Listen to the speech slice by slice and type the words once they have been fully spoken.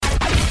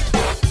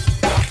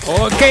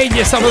Ok,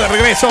 ya estamos de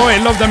regreso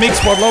en Love the Mix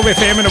por Love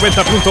FM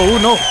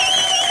 90.1.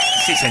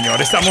 Sí,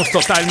 señor, estamos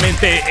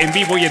totalmente en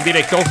vivo y en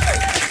directo.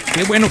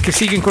 Qué bueno que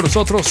siguen con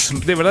nosotros.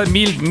 De verdad,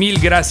 mil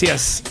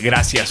gracias.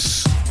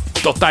 Gracias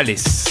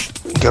totales.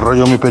 ¿Qué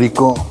rollo, mi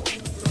perico?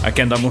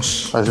 Aquí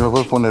andamos. A ver si me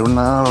puedes poner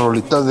una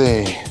rolita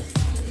del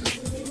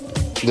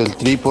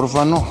Tri,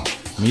 porfa, ¿no?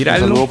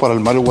 Míralo. Un saludo para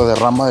el Mario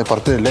Guadarrama de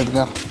parte del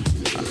Edgar.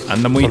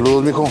 Anda muy...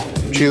 Saludos, mijo.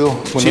 Chido.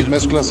 Buenas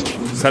mezclas.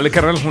 Sale,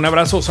 carnal. Un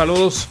abrazo,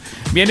 saludos.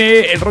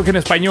 Viene el rock en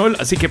español,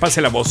 así que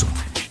pase la voz.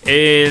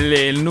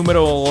 El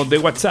número de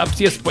WhatsApp,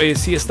 si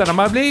es tan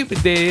amable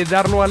de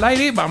darlo al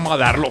aire, vamos a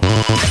darlo.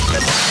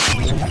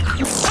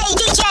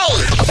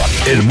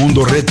 El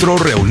mundo retro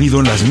reunido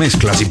en las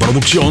mezclas y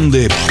producción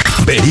de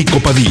Perico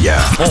Padilla.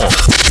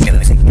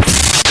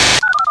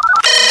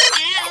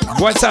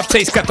 WhatsApp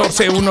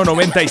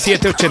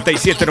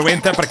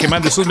 614-197-8790 para que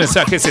mande sus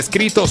mensajes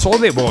escritos o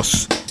de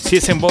voz. Si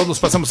es en voz, los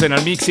pasamos en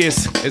el mix. Si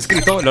es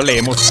escrito, lo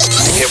leemos.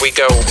 Here we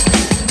go.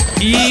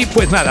 Y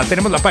pues nada,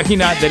 tenemos la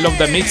página de Love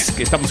the Mix,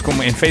 que estamos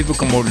como en Facebook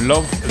como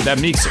Love the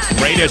Mix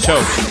Radio Show.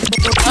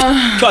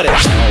 Got it.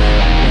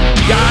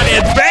 Got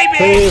it,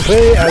 baby.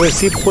 Fede, a ver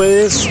si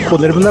puedes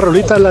ponerme una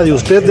rolita, la de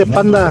usted de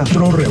Panda.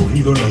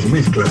 Reunido en las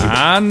mezclas.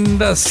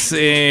 Andas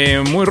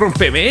muy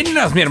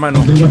rompevenas, mi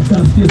hermano.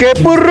 ¡Qué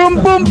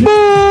purrum pum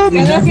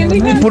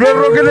pum! Puro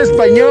rock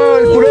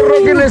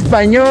en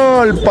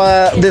español,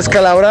 para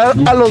descalabrar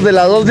a los de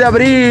la 2 de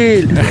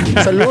abril.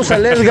 Saludos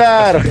al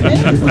Edgar.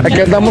 Aquí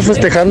andamos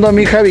festejando a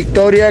mi hija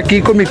Victoria,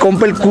 aquí con mi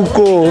compa el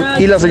Cuco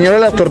y la señora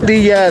de las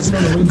tortillas.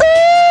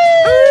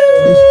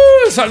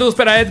 Saludos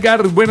para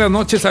Edgar, buenas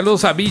noches,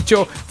 saludos a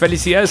Bicho,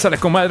 felicidades a la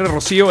comadre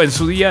Rocío en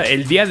su día,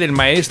 el Día del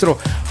Maestro.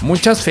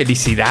 Muchas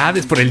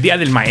felicidades por el Día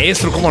del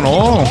Maestro, ¿cómo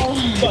no?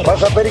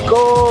 Pasa,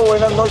 Perico,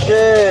 buenas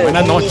noches.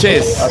 Buenas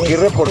noches. Aquí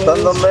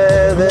reportándome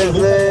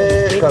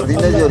desde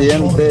Jardines de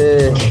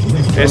Oriente.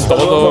 Es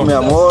todo. Mi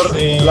amor,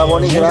 la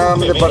Bonnie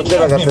Graham de parte de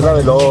la Gacela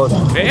Veloz.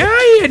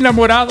 ¡Ay,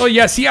 enamorado! Y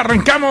así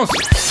arrancamos.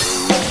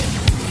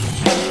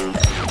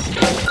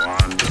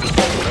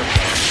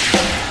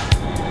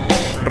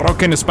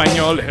 Rock en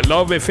español,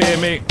 Love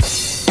FM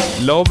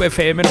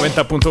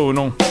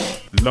 90.1,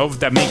 Love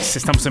the Mix,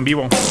 estamos en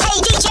vivo.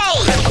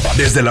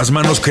 Desde las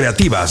manos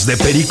creativas de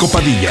Perico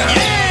Padilla.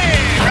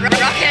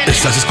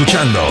 Estás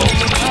escuchando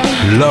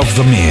Love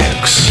the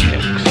Mix.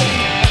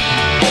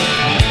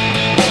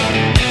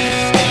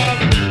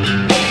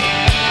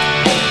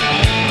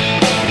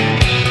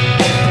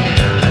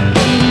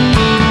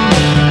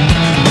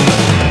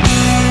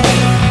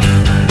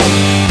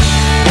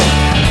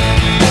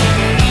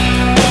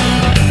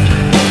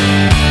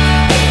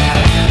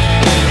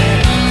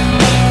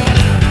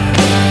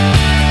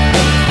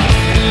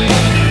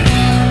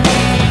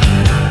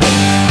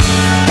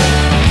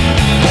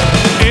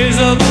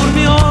 Ella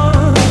durmió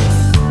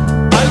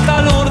al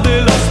calor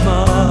de las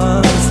manos.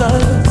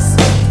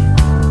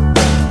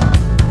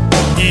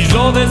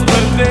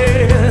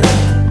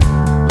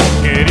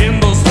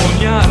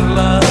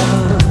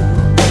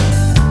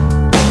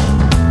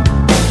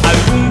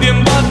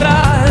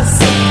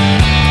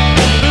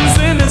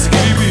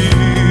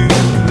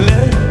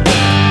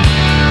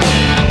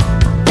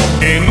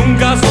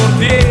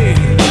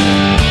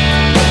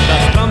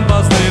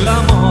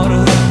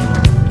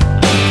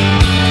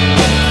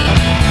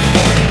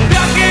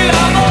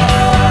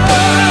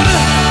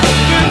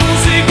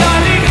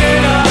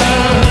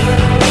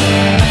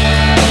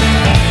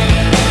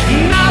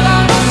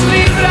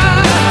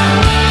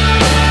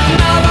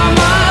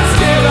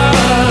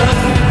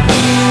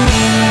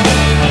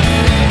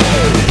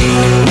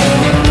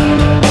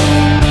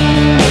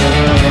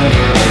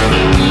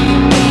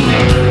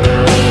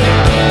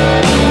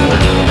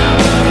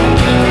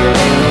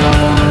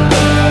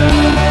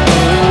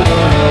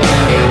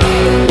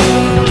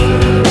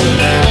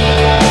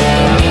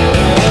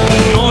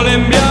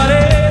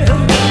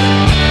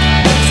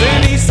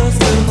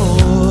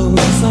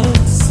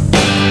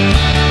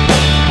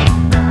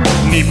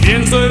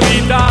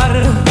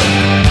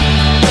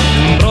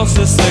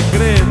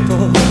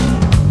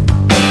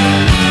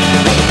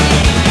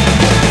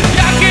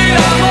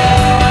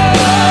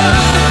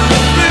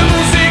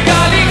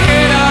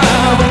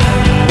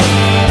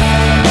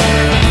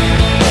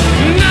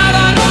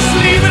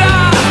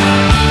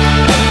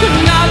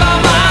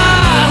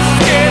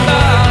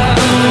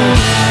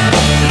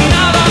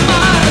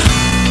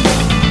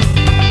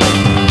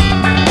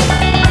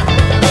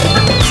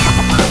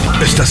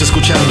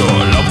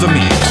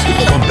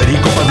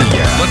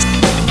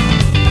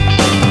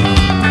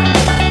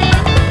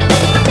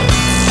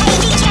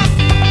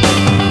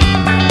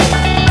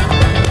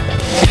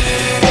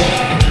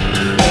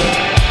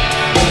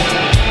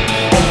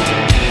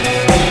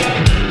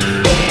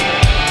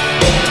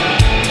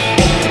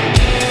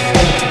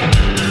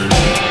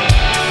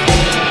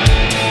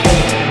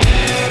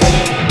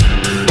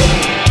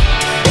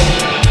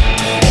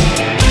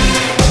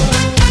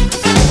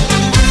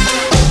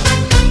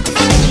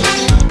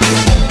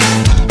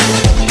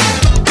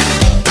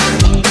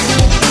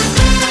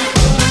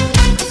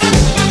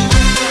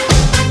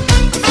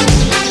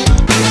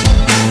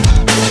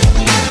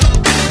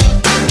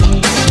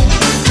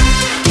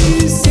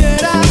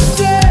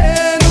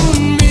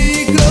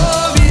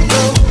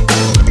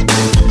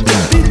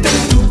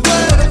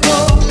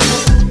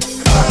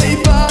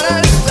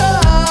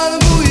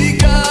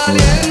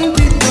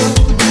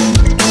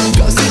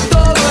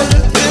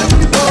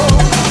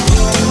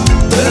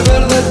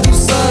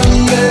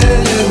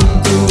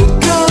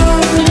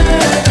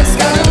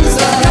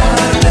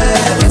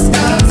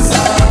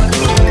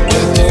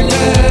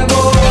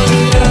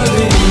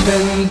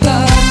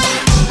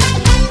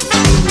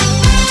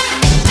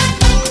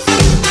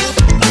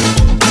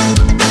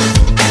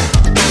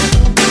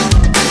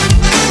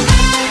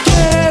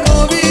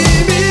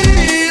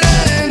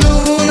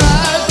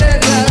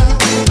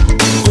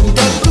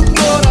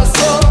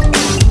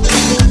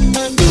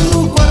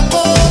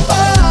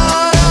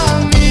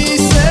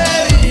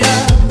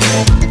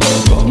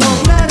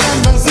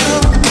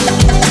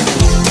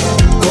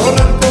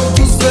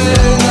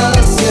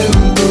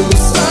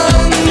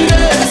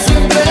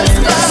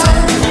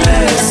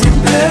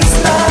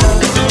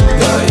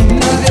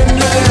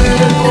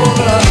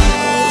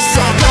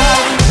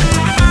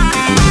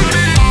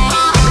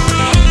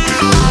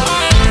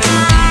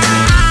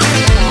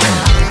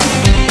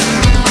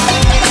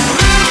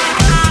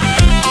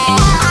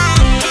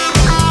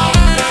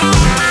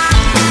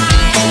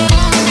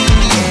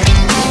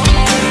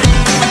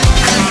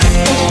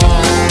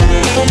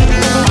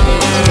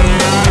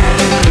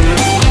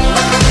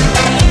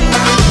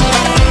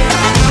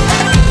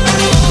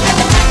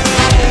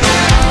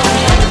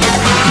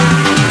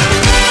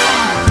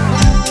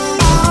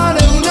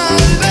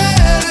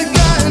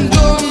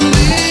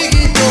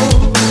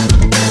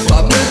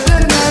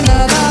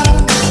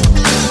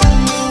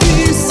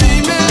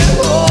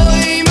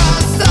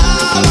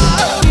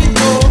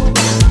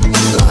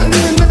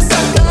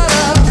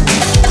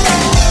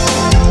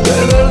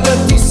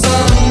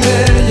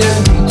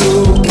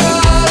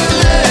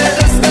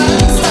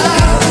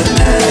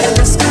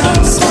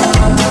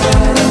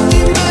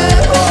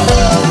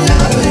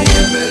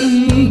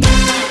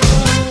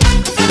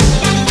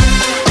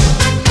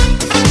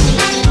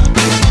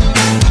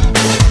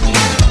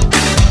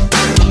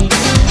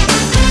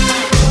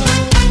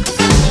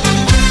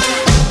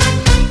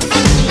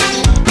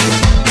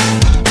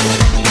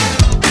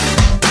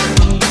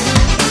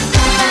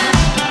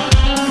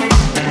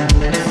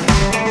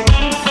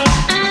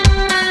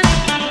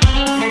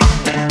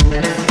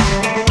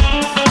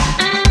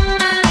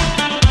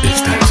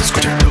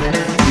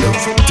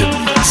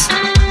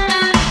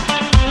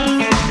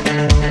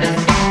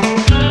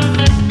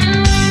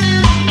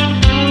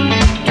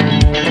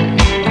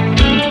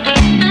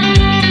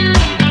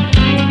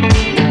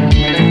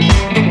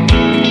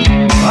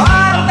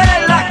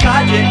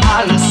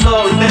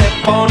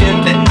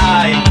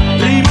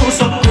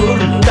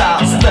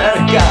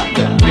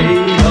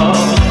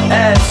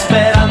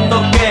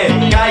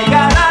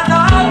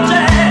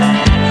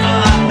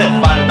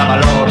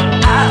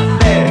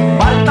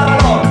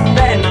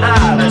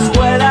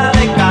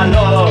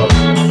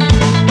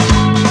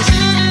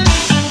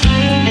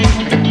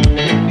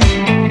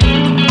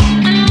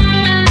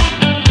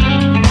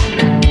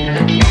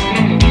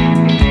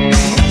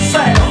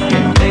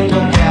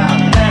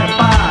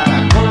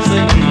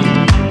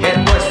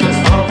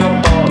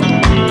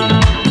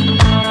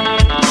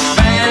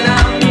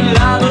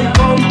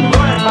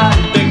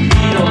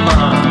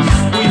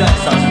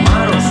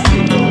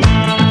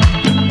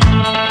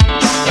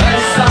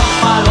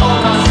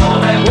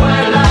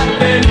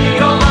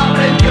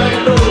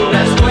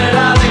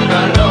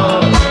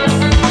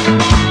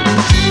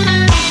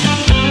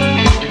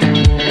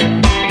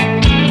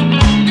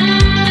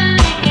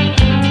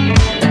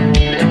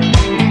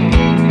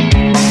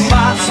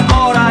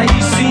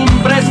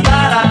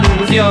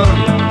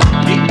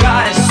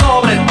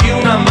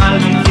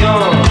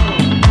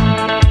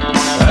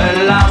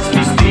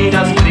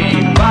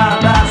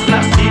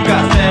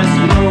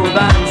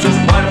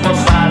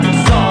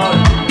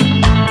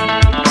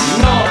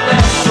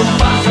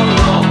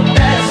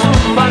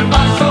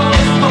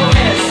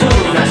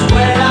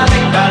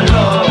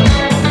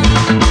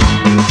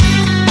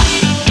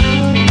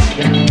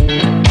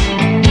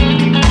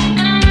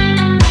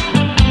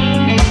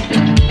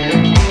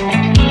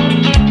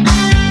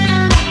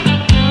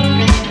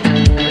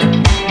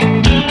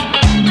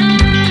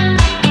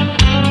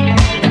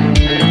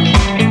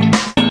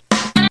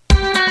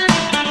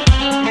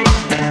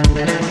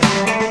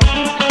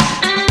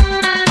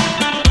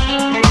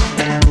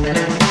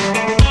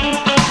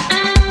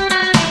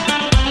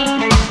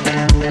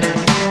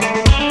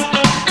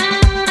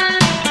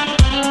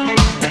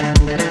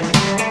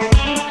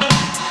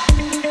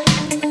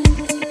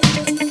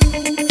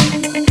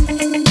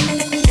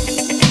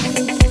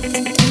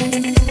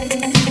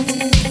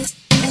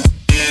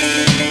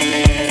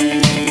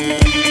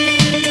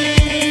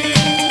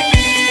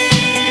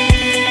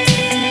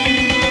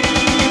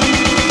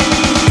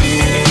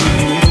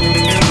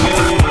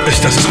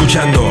 Estás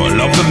escuchando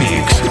Love the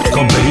Mix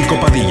con Perico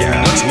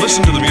Padilla. Let's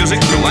listen to the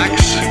music,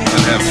 relax,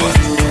 and have fun.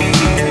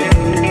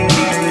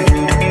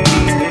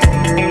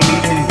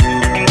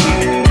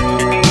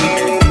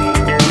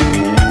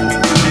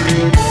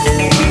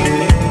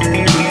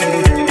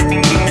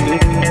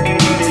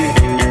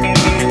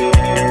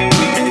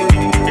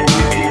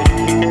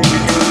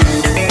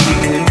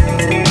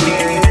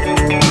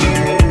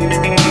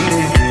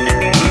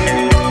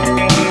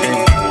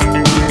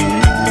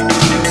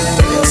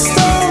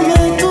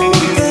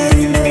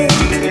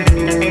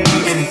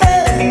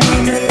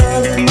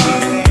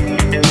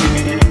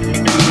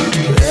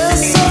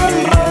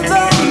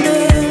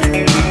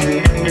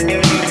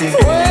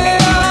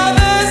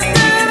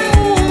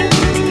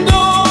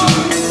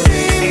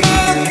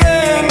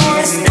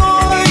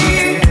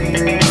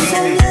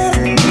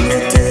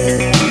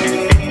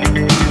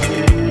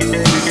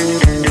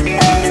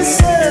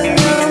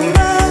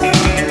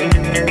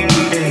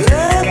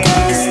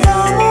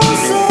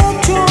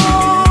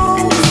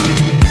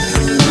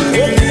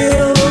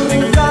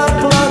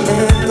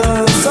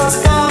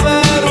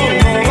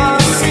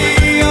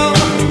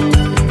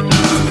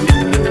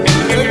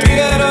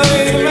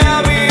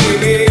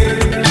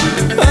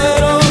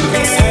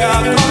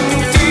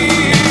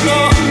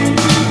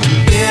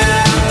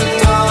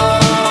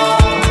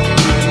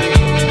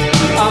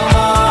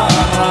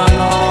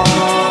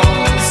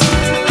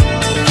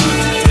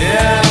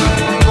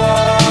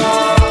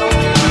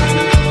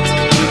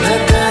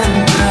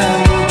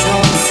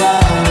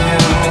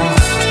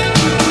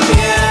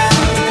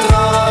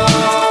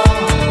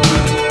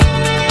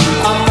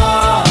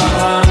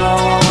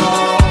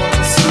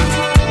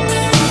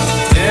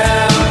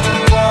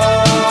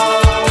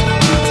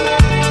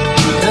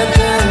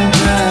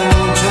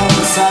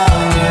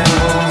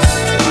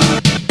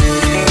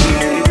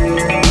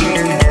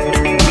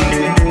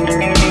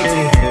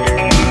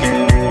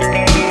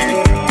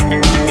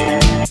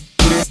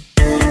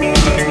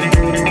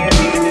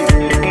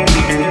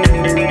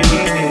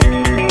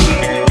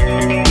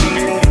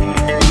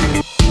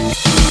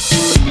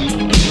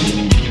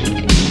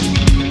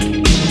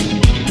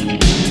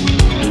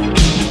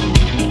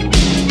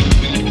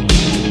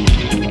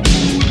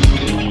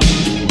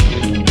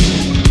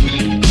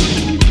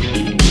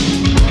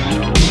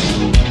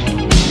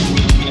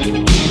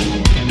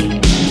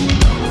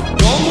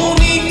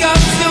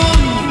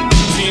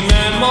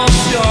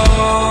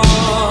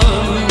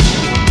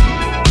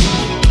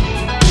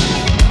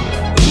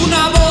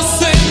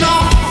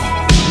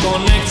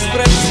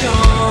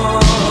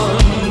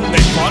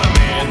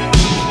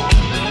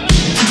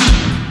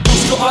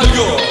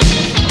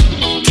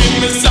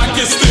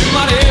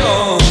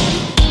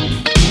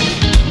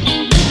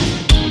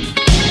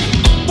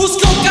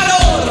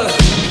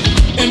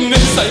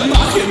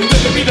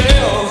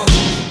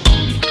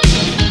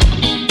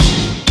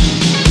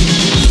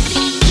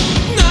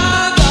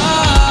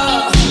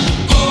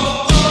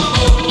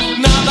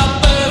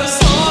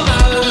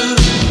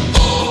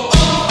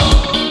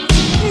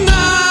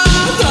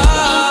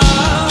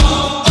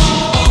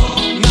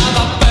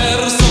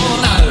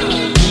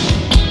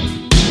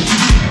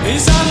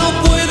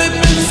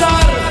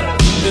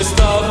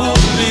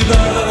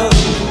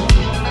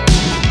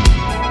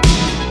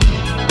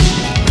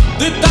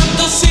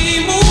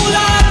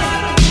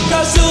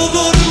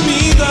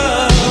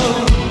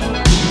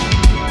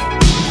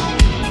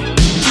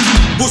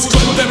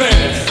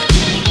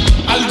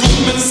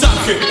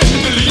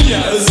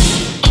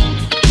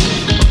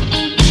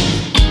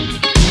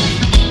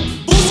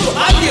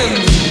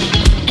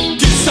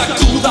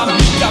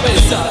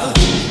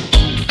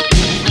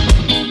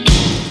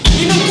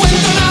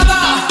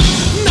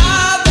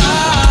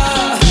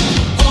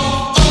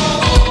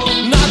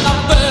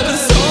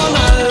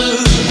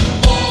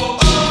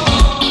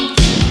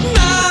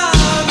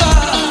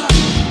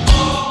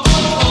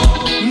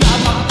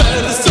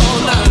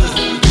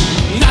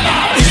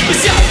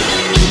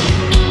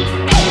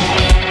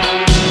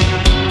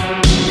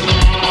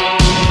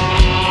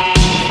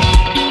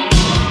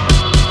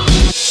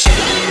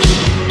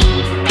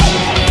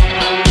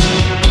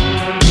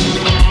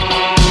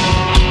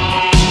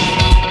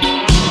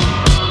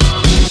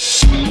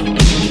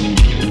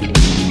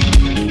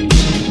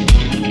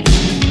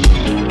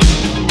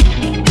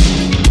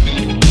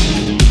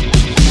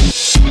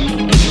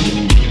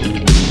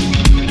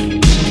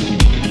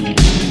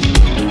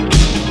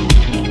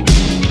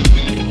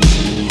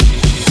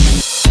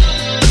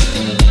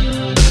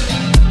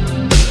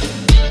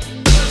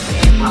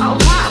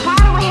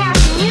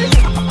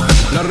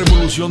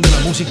 De la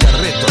música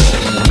retro,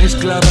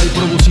 mezclada y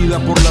producida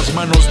por las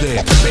manos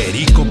de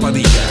Perico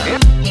Padilla.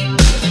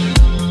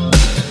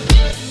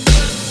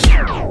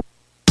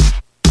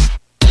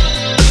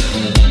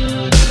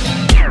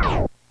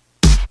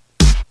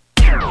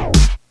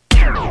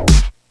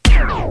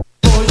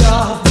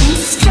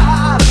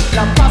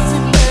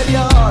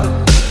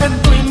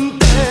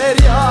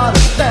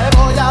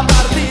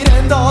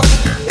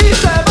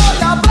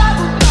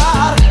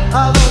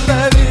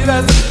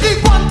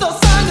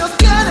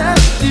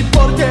 ¿Y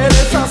por qué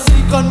eres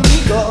así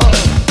conmigo?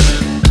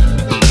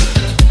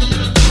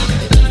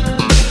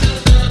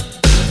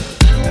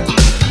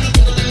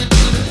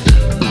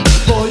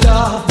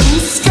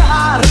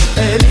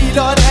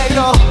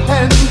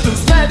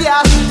 tus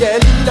medias y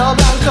el hilo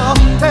blanco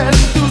en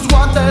tus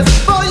guantes.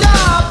 Voy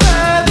a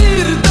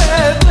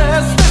pedirte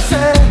 3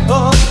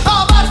 deseos,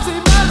 a ver si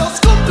me los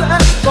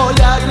cumples. Voy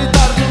a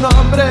gritar tu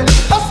nombre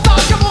hasta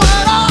que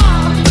muera.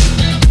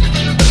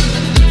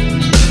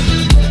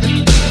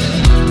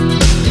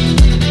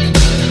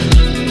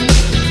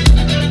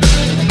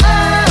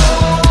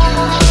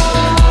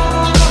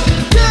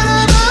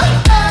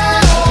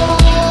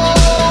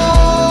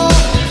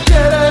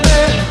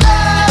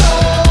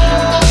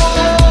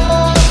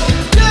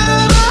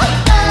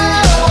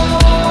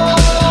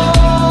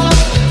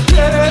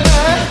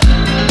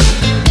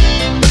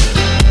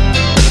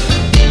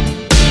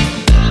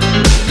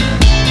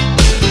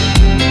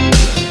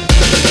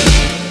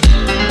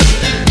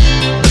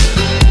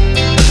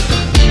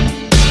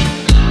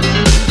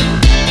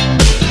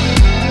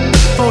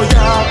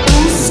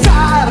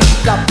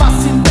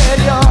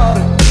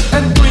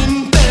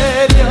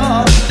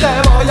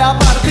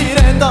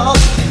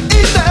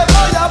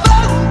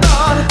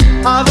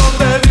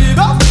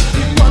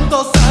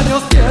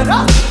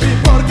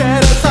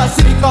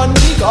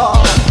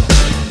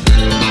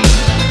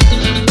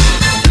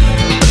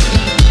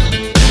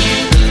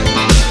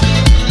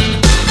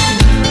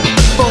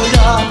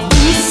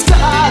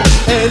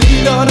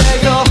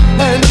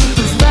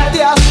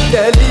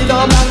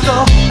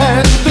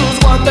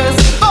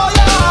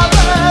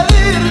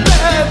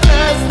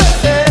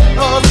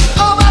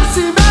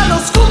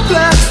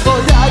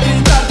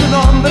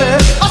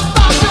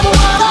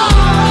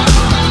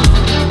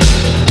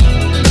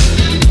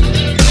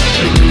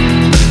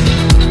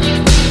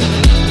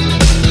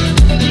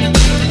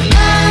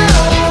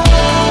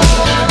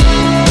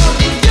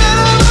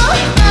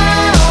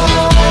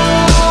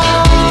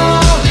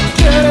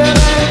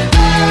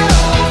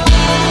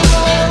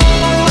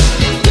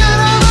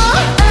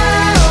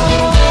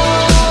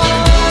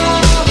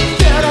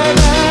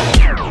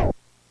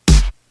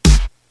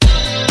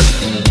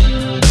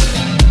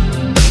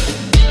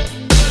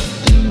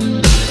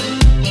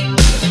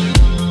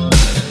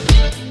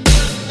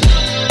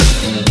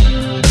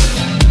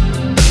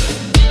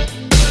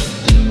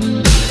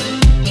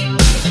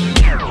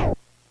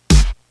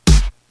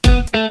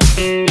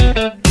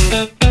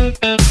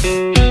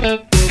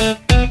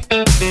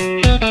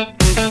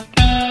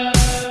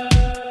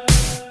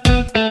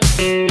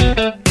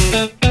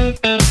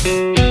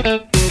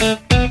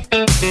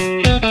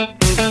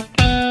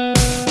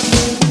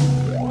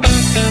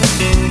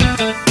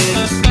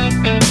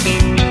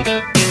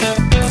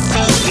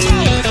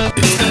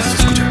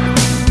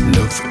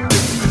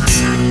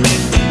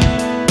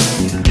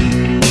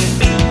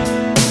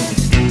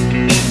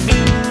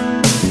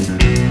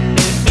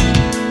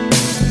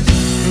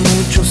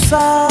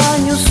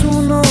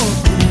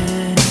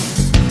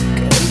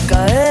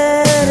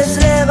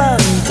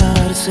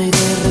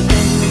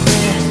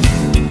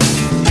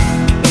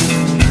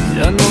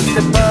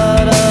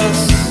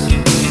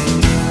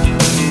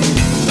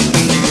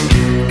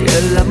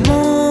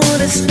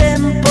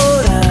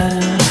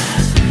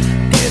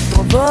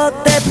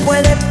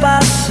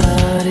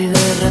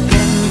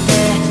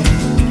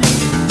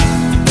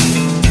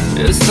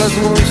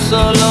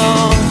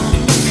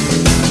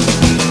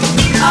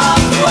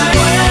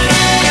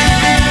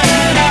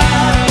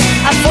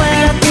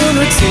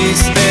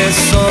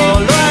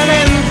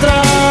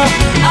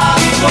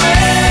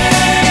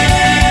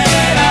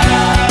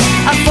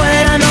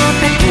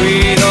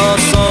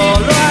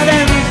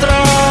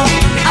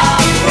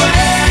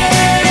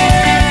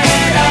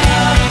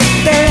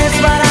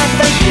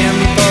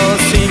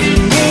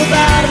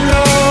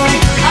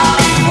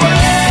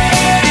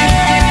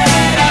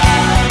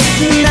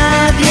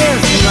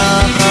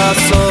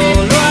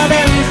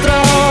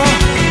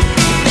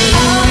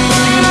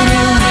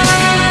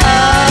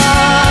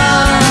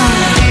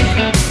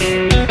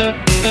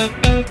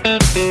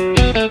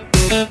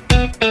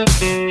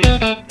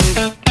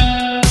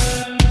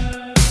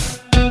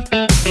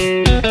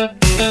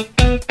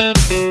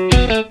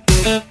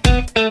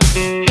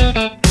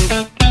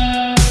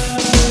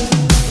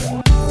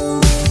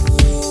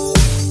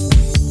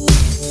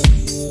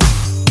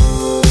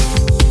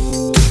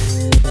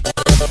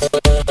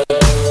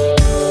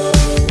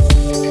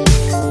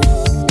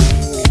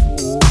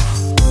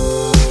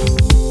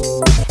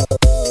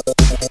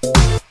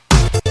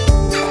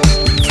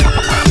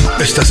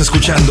 Estás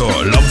escuchando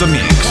Love the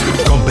Mix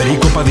con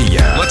Perico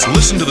Padilla. Let's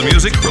listen to the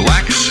music,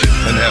 relax,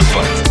 and have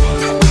fun.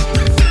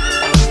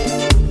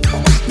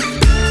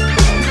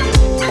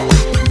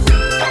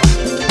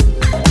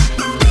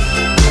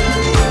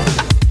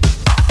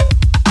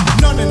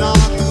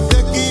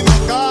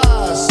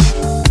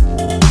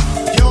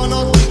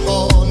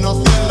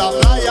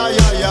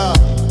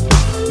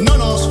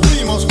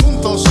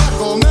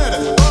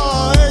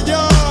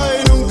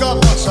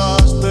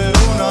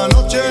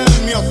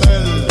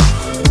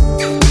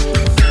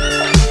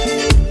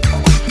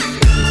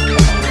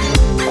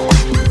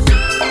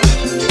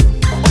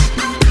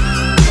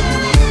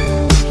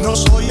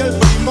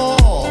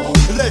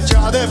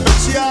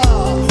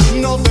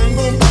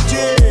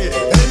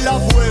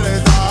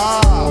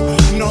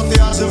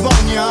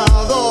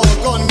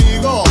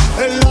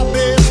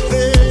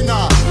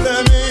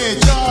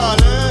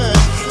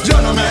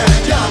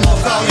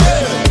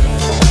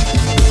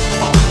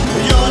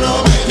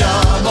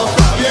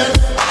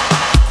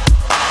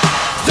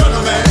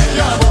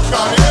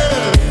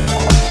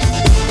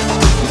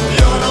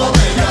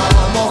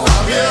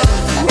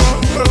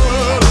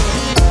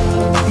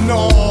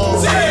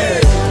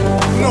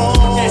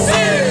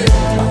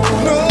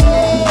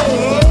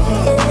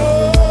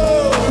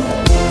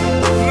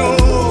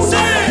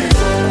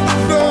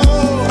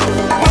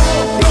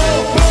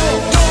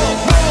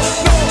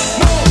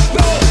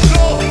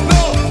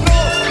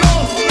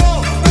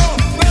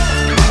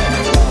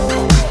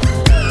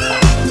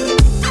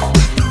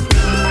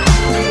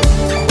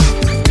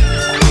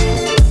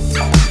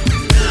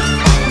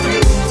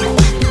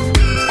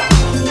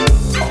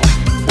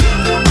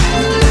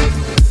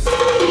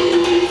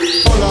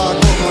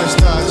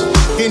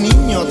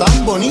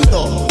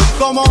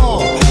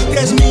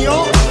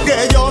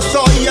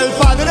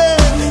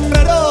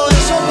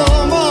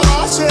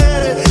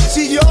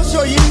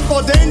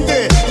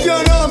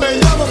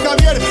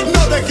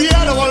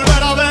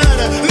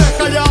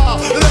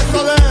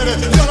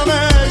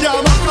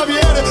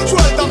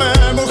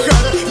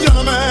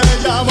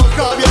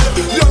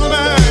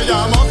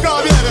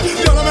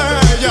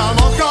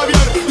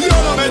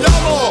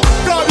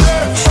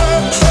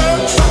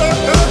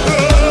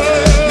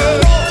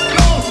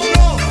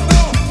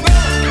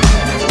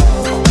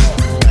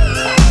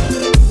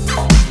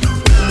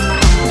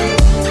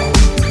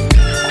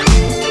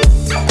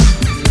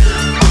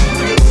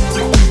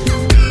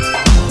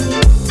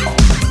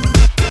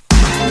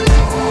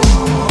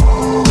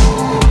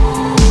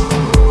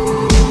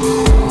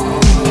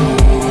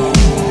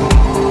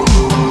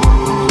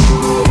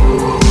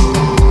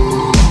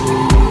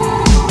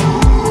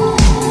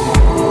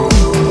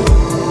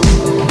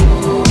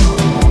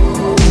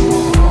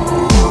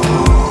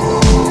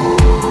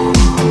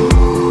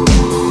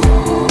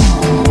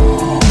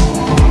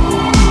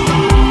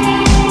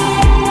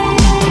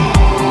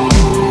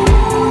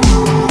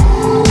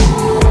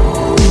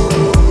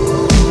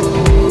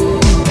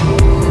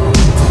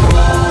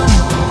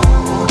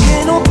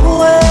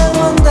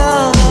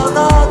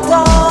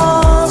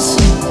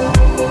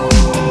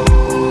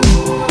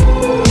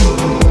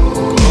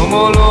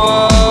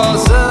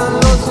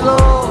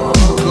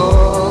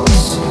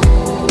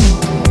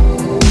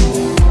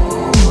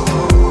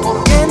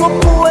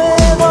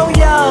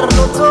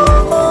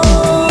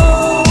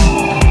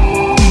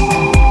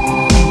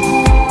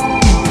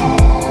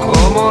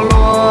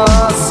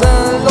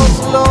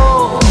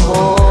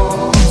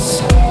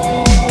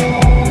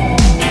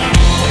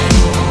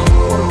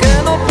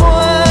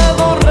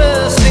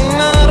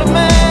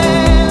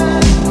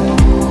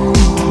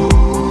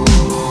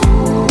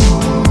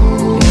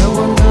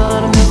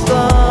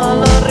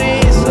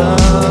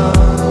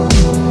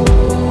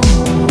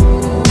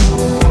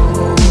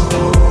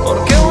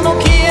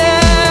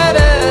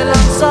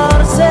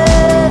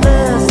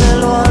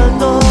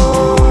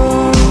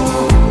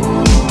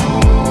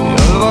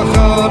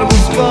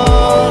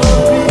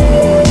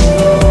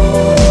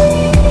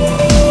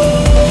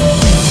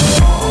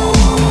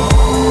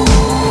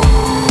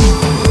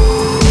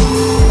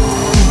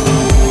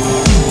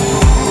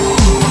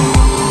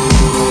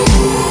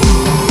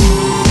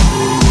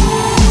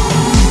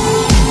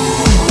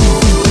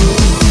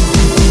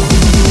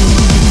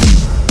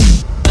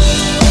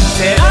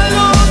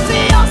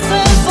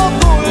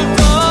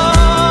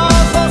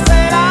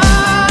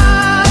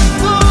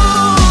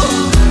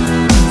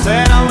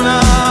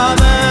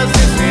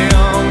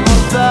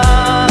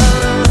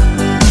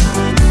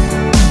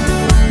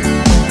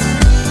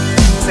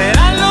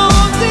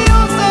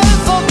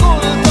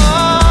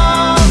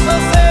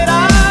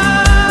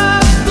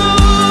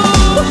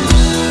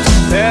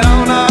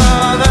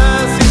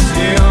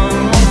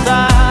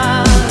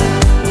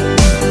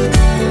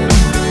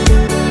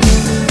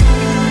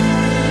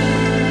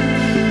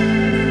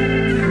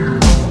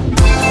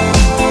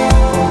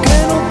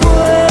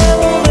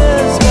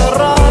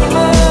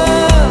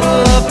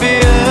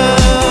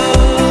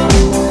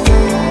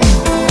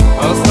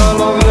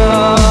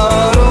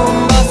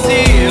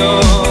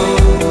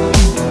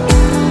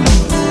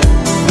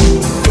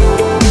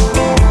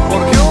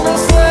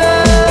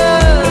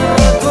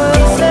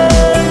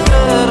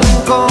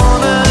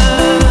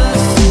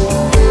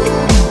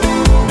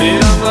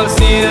 al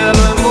cielo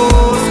en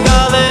busca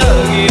de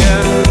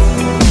alguien.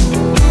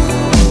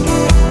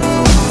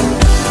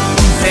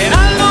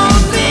 Serán los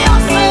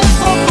dioses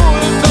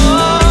ocultos,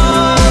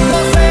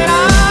 o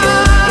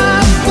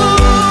serás tú.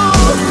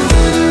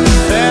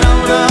 Será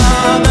una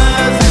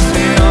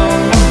decisión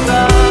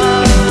mortal.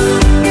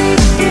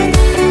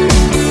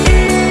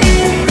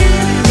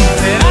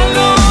 Serán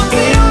los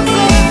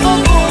dioses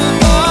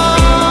ocultos,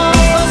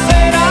 o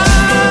serás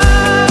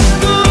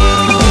tú.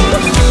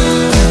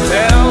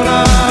 Será una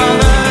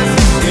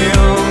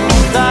decisión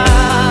mortal.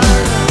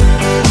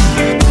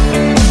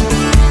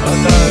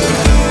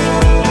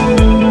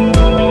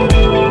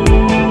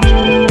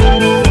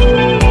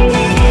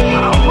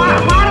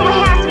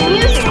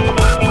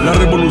 La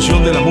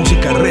revolución de la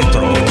música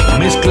retro,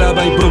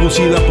 mezclada y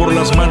producida por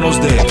las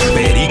manos de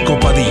Perico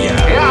Padilla.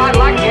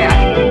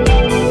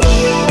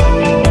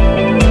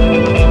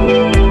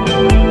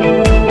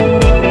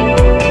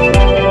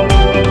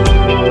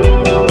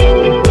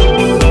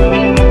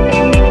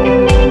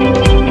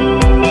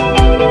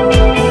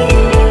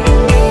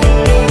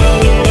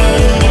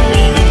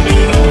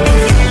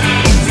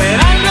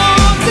 Serán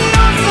los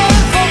dioses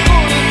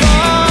ocultos,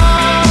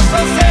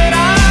 o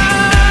serás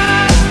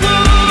tú.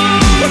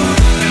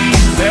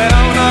 Será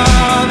una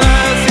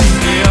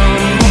decisión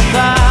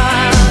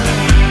mortal.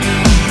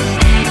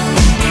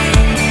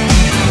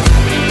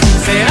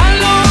 Serán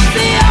los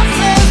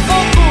dioses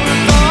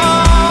ocultos,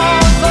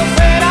 o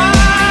serás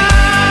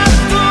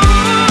tú.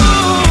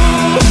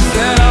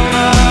 Será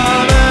una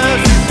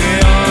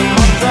decisión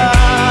mortal.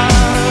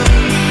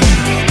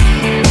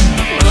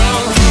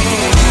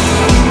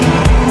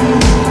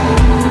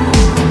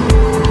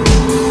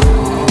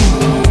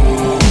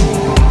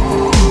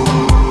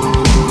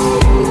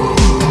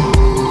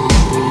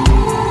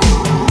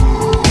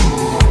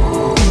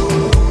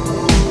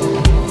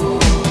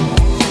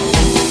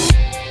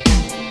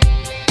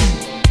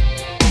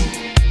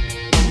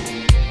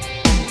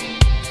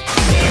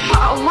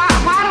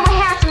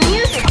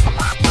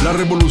 La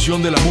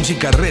revolución de la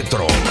música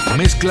retro,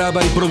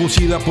 mezclada y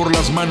producida por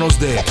las manos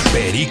de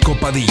Perico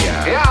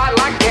Padilla.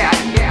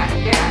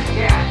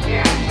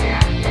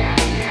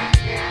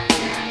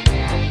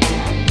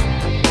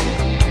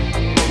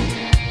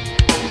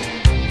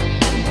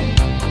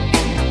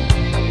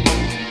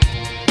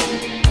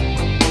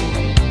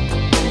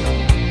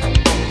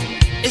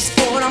 Es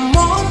por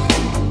amor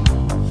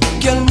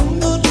que al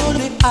mundo yo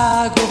le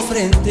hago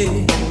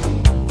frente.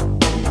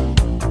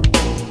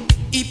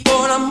 Y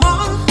por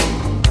amor,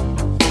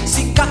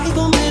 si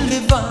caigo me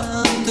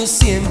levanto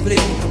siempre.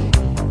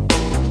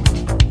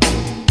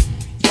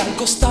 Y al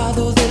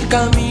costado del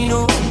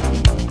camino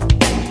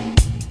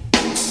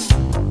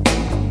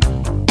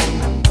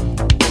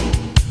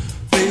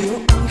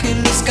veo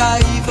ángeles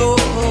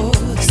caídos.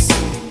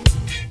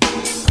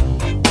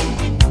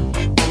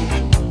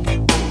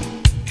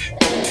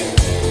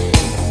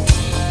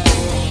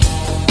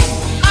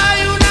 Hay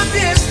una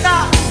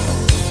fiesta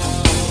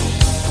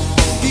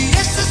y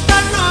es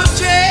esta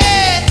noche.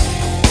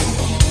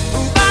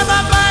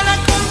 Baila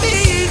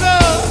conmigo,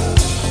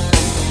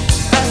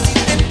 así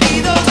te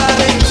pido,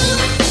 dale.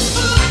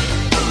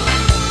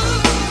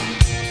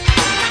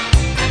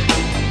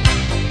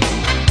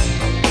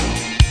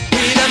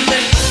 Mírame,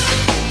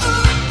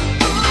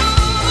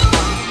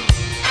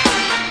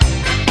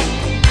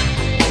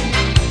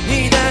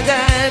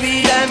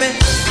 mírame.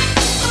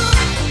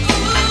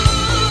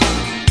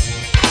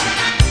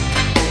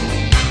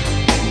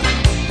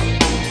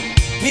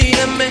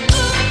 Mírame.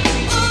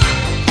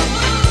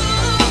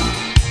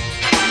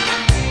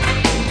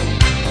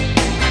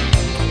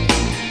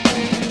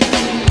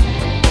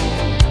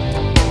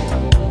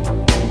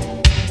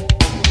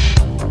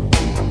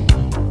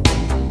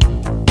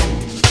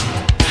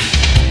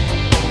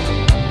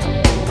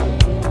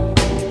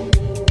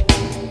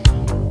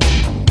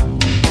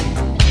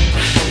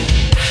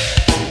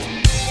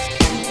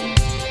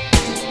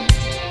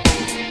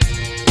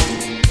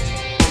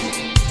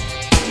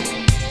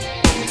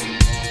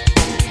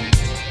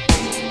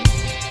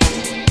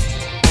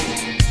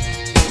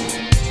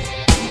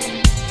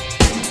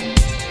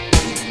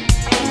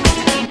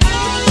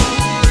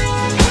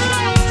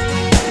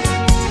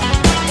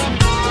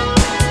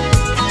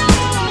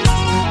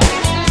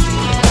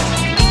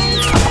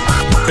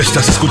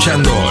 Estás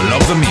escuchando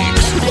Love the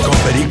Mix con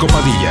Perico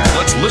Padilla.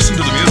 Let's listen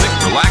to the music,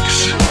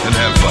 relax, and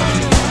have fun.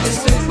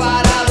 Estoy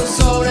parado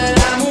sobre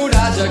la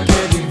muralla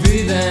que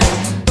divide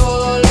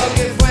todo lo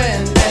que fue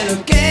de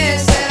lo que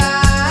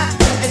será.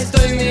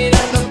 Estoy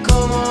mirando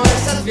como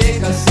esas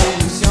viejas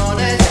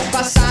ilusiones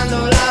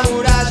pasando la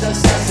muralla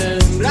se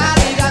hacen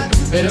realidad.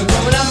 Pero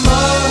como el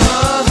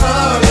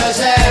amor de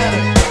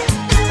ayer,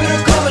 pero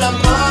como el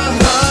amor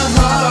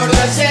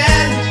de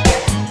ayer,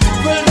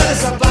 vuelve a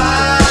desaparecer,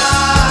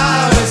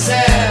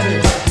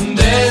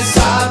 desaparecer.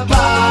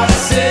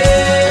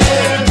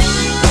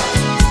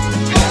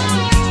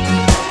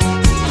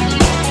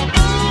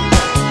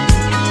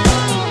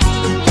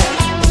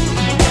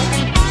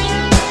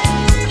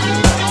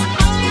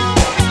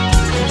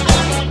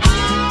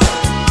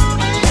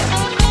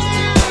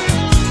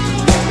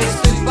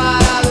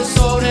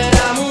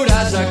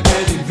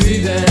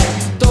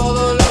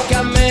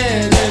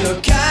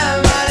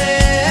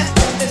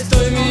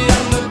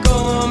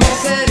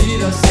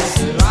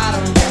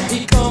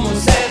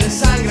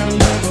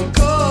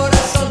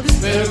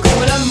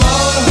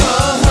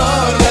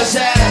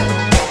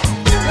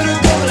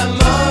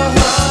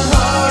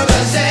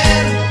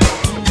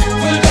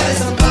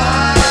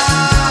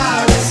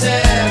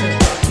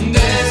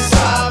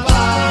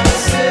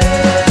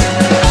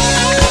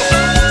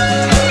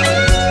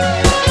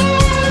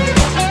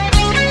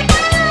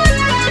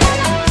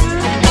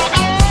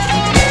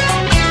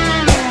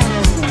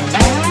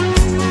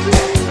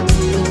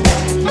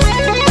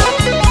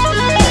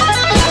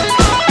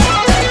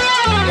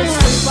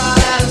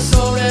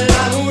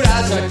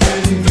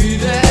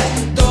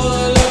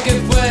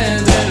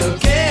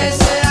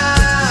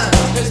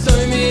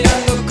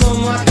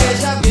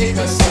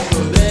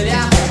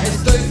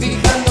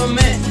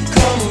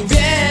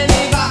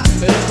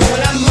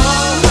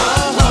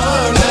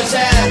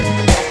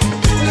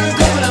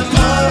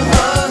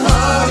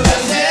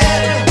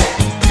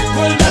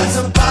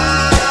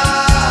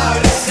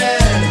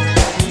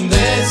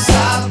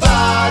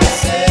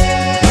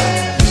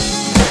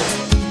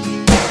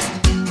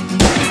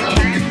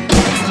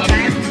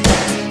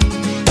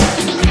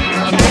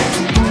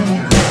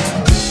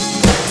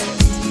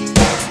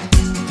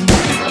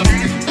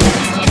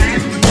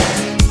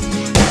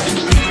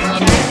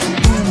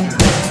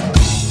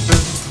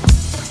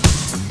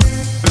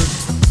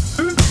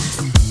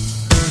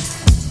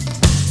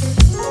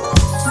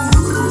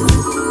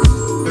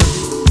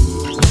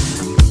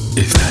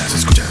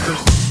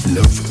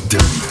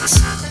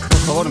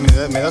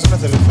 ¿Me das una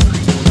cerveza?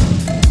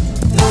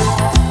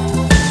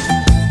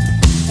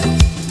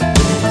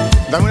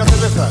 Dame una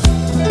cerveza.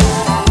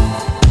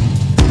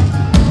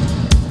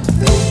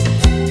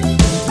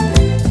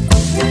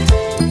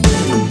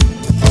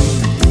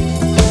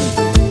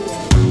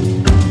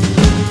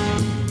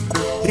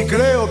 Y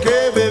creo que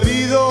he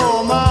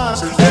bebido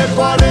más de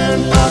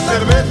 40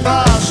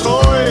 cervezas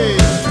hoy.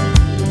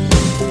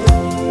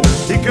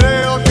 Y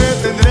creo que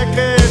tendré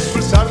que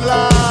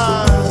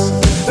expulsarlas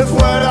de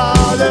fuera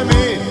de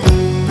mí.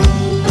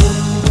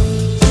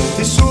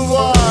 Y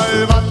subo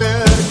al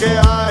váter que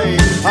hay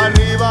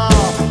arriba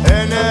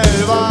en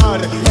el bar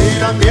y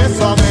la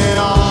empiezo a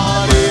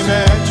mear y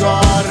me echo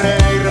a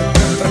reír.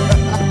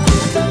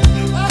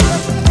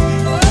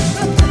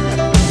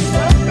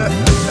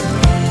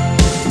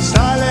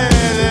 Sale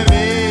de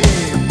mí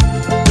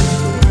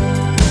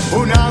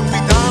una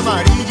agüita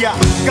amarilla,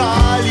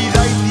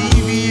 cálida y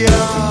tibia.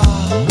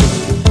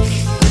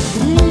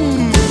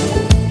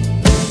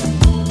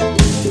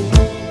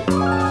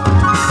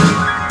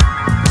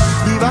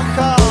 Y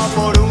baja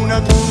por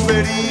una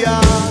tubería,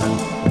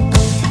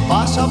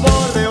 pasa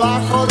por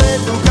debajo de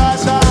tu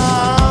casa,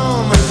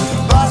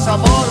 pasa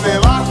por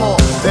debajo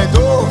de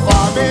tu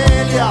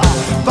familia,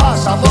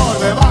 pasa por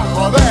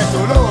debajo de tu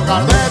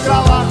lugar de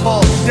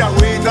trabajo. Mi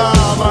agüita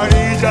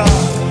amarilla,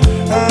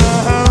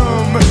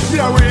 mi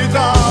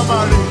agüita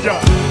amarilla.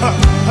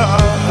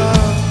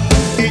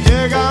 Y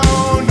llega a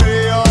un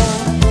río,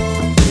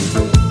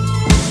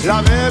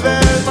 la bebe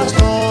el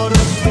pastor,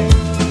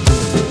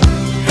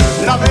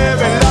 la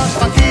beben las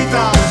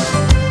vaquitas,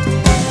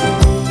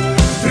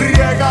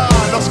 riega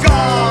los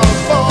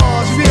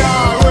campos. Mi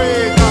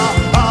agüita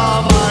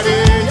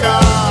amarilla,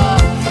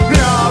 mi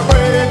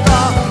agüita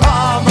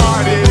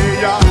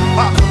amarilla.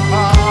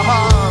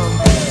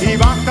 Y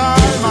baja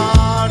al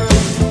mar,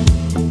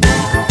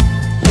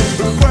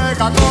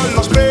 juega con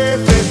los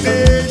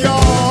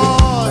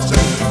pececillos,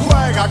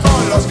 juega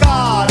con los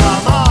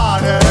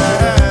calamares,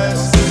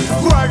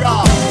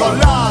 juega con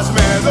las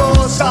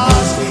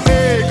medusas y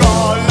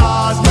con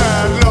las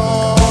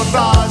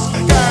merluzas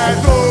que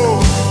tú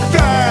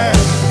te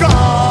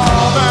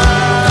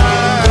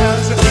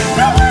comes. Mi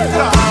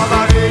agüita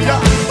amarilla, mi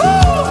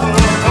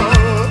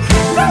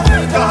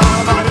agüita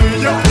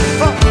amarilla,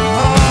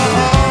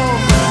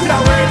 mi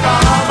agüita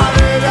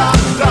amarilla,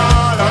 la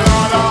la la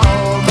la,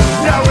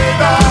 mi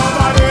agüita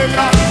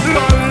amarilla,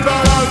 la la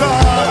la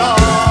la,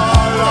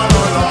 la la la,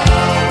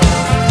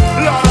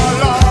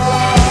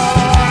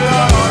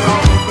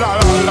 la la la,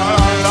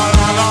 la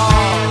la la.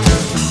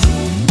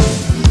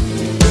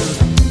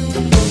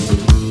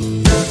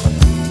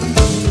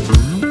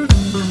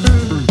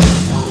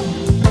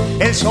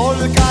 El sol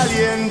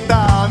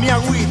calienta mi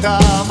agüita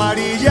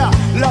amarilla,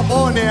 la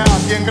pone a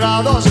 100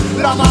 grados,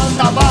 la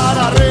manda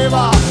para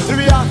arriba,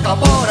 viaja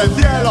por el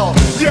cielo,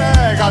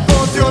 llega a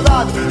tu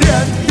ciudad y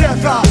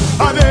empieza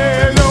a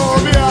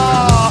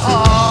diluviar.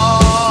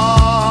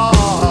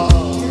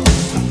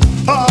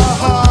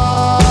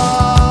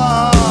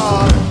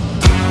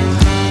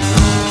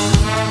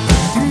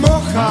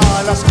 Moja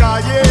las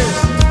calles,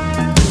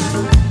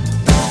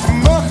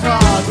 moja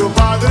a tu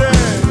padre.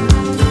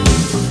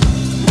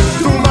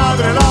 Tu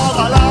madre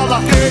lava la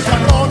vajilla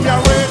con mi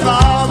agüita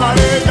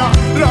amarilla.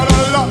 La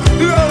la la,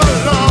 la la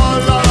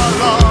la, la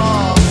la.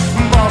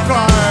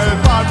 Moja el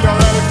patio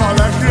del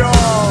colegio,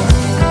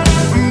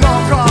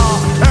 moja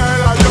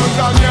el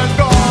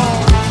ayuntamiento.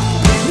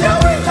 Mi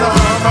agüita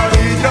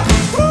amarilla,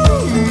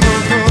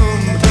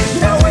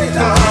 mi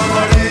agüita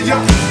amarilla,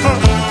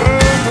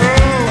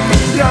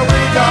 mi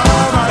agüita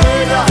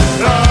amarilla,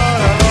 la la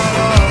la,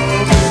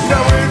 mi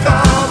agüita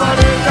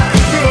amarilla.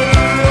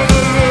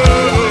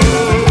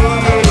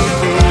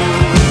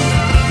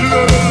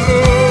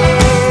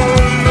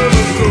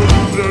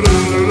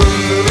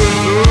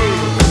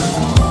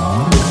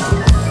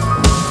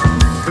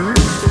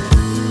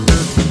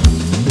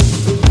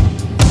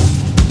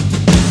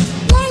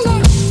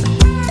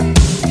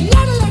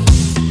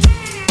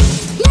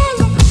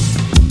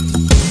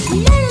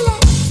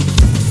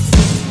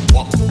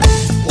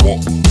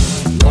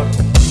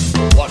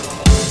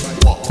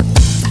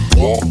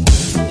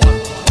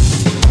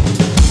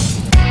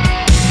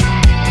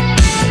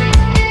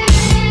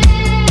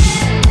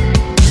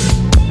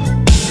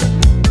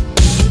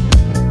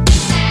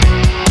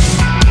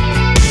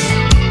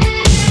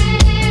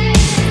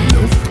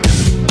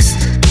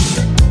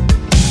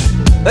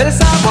 El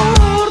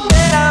sabor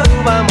de la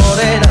uva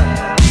morena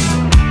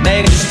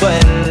me gustó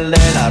el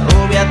de la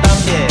rubia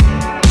también.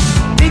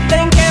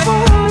 Dicen que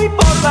voy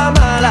por la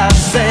mala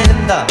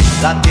senda,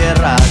 la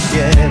tierra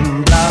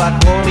tiembla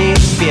bajo mis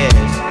pies.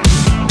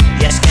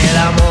 Y es que el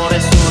amor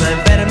es una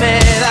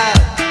enfermedad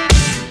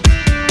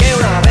que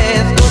una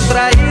vez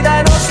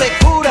contraída no se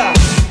cura,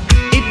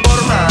 y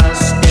por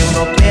más que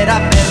uno quiera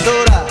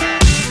perdura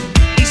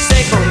y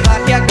se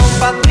contagia con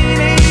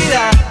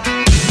facilidad.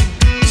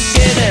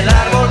 Si en el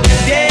árbol que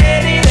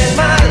tiene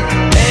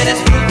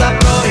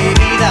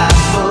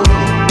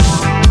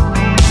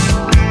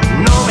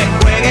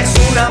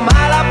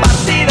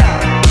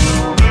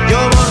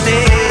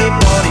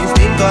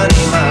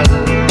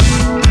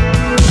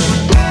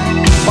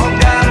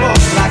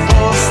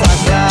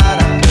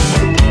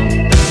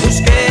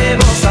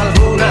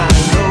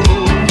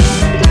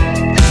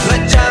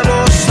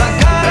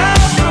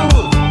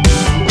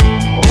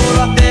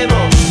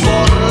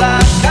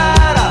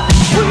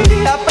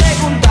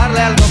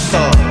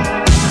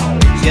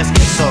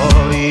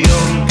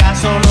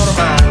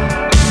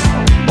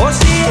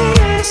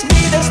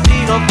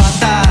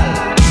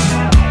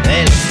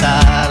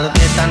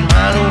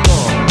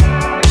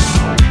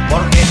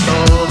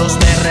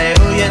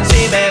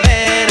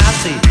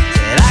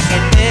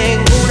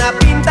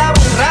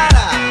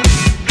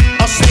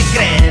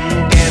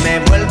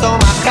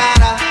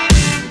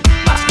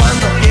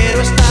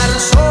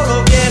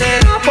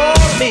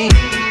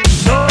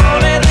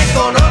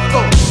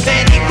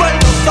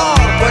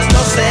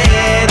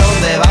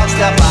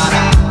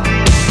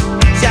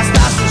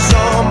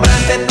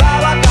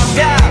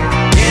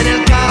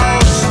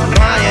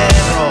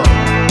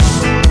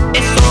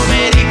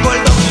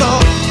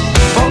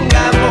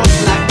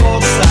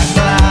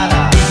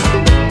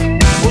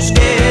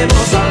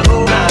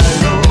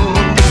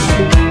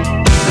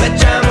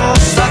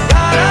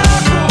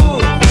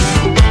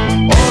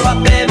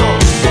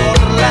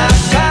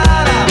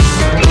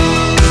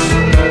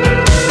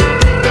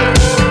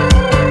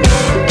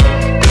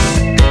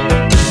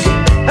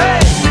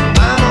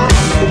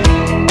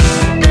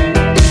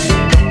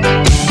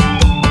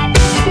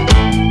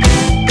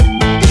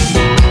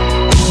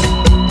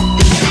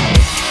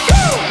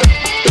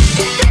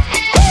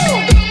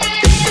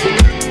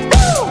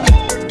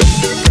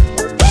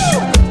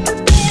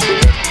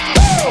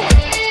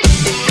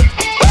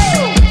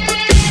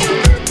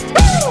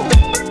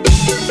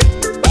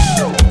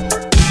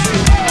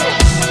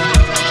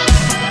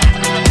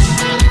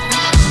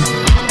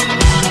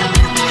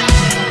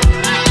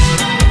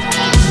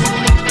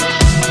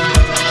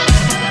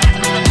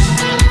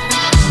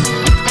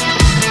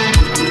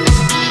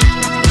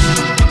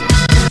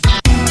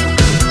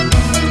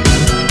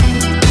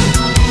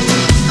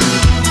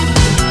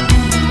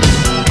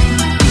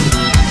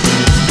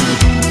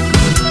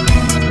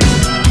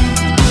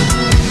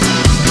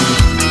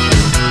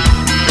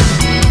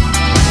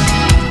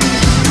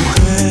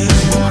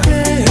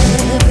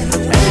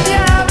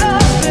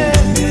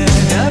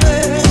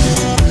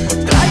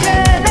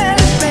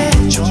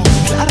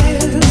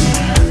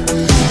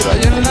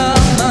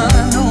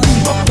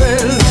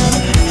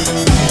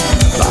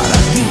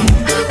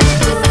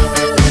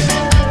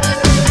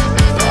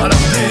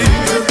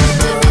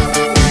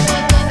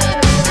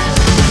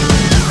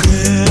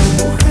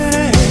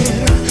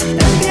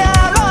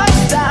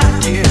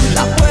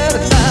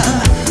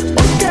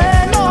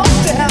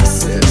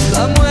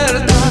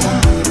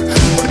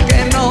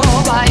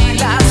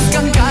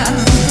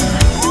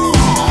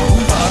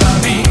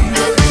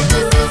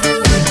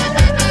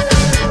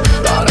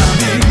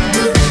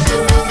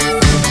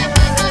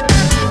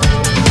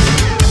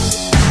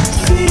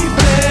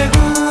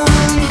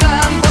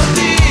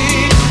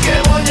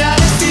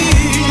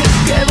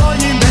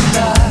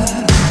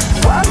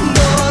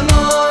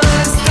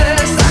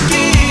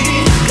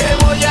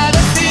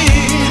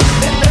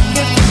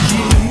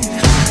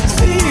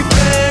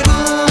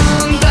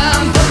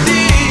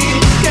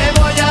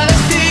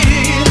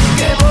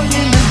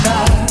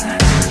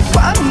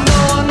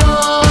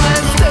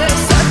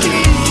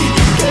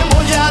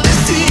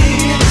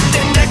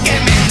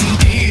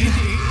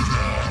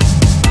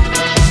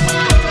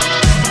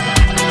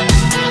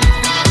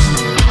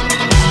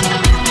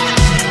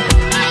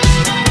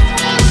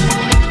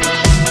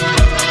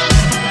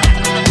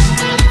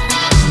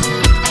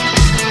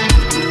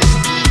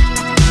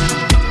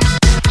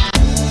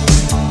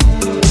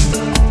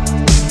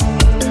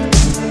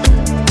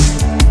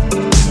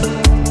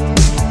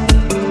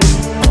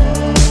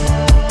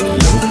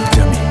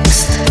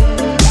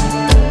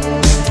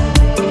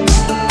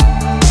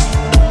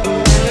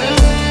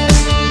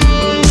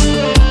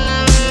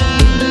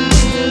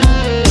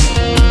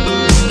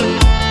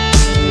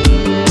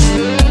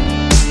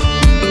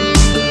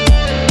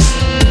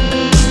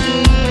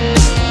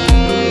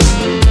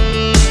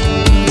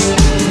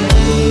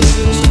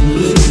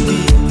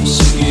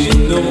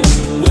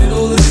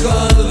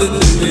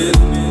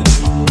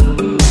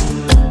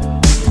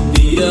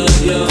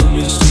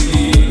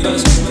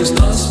que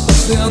estás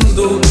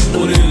paseando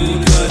por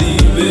el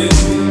Caribe,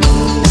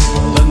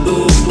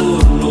 andando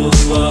por los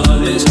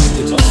bares,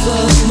 te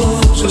pasas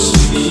noches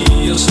y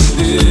días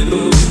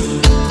enteros.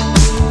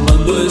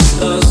 Cuando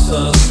estás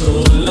a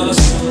solas,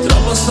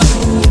 tramas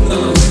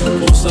algunas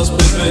cosas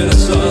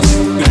perversas.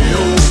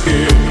 Creo que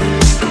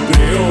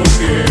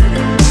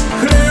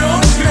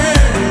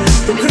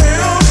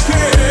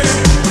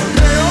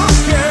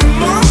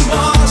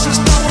mamá se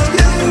está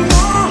volviendo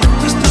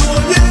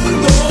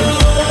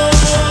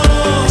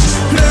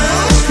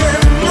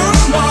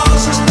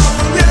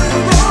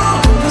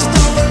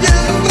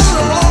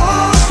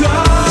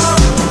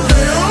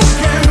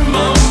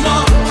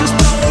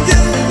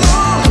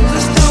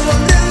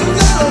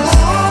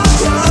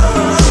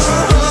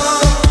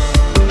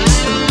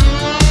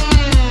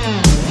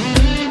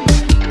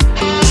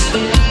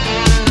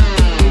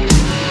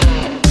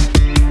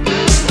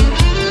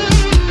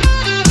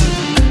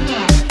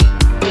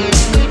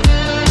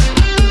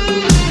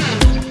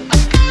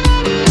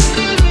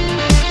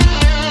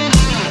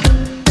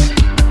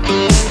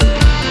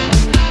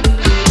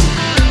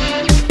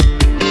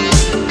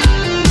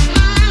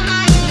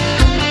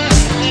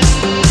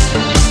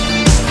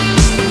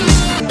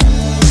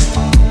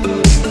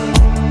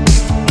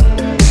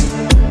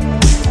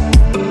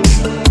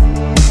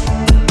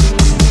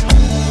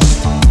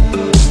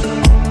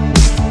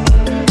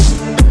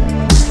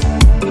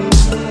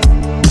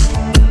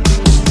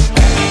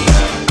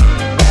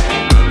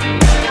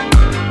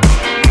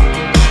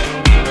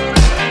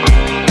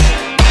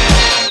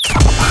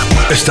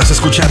Estás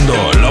escuchando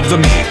Love the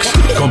Mix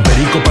con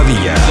Perico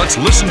Padilla. Let's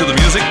listen to the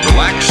music,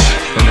 relax,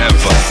 and have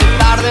fun. Esta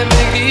tarde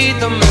me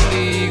grito un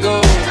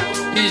mendigo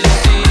y yo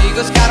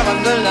sigo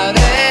escarbando en la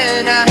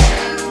arena.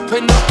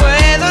 Hoy no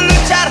puedo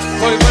luchar,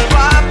 hoy vuelvo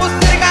a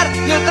postergar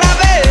y otra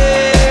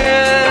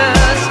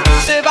vez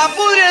se va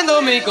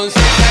pudriendo mi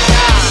conciencia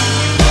ya.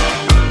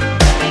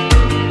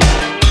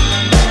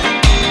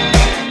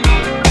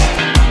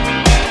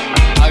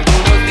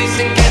 Algunos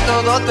dicen que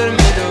todo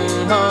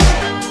terminó,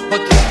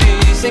 otros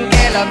dicen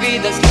que la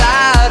vida es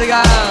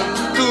larga.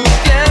 Tu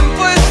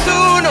tiempo es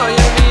uno y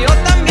el mío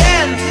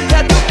también. Y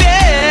a tu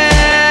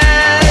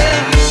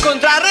piel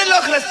contra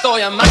reloj le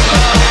estoy amando.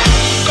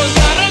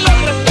 Contra reloj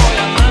le estoy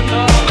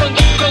amando.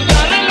 Contra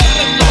reloj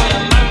le estoy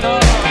amando.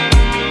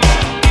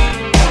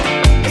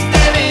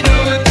 Este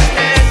minuto,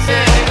 este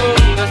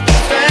segundo, este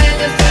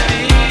sueño, este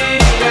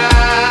día.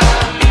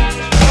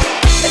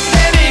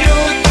 Este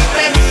minuto,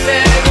 este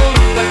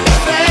segundo, este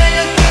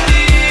sueño, este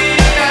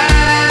día.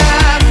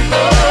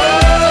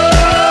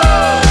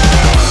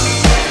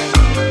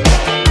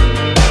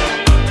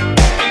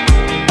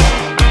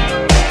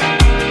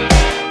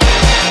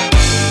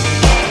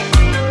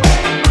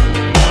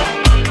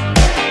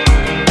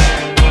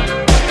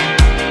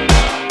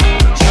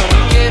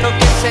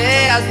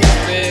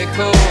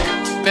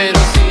 Pero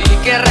sí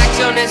que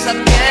reacciones a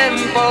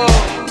tiempo.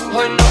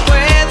 Hoy no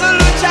puedo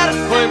luchar,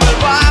 hoy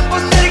vuelvo a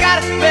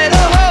postergar, pero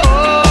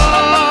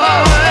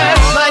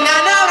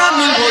mañana habrá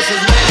mil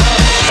voces nuevas.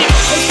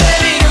 Este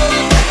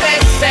minuto, este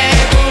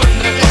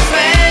segundo, este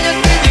sueño,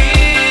 este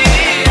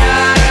día.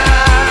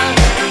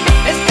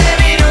 Este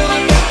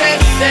minuto, este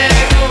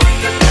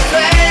segundo, este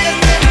sueño,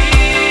 este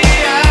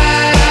día.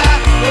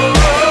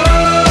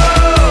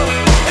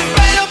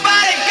 Espero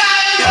para el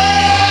cambio.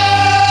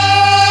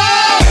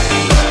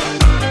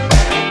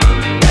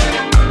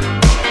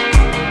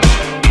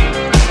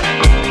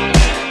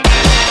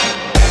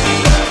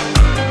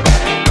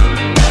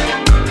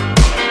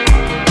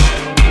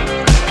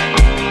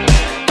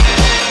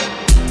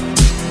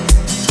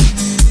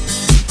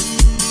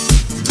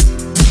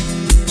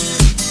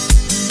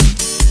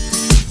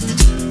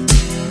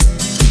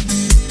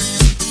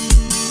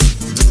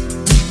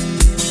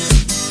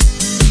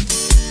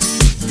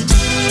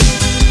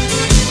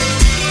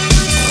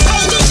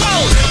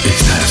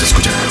 Estás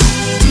escuchando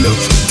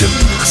Love the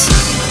Mix.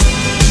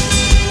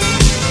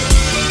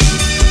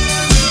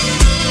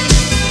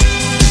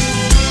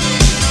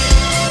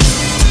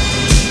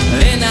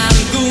 En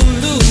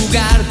algún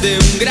lugar de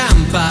un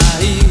gran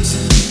país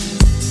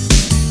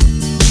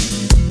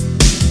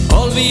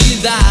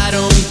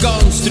olvidaron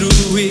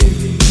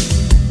construir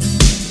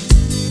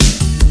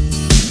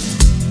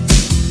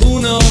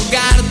un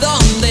hogar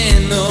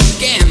donde no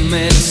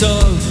queme el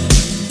sol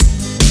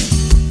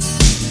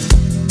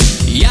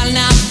y al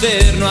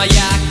nacer no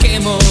haya que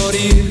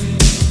morir.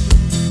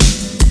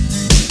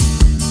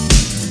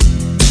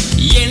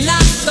 Y en la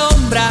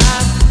sombra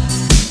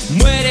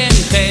mueren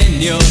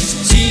genios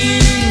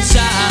sin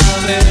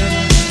saber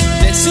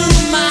de su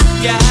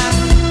magia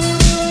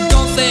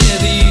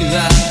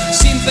concedida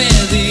sin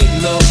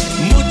pedirlo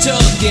mucho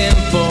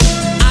tiempo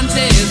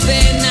antes de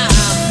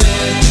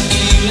nacer.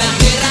 Y la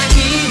tierra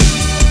aquí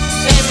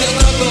es de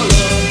otro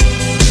color,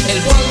 el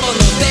polvo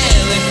no te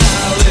deja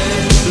ver.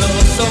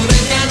 Los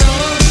hombres ya no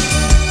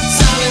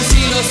saben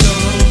si lo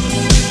son,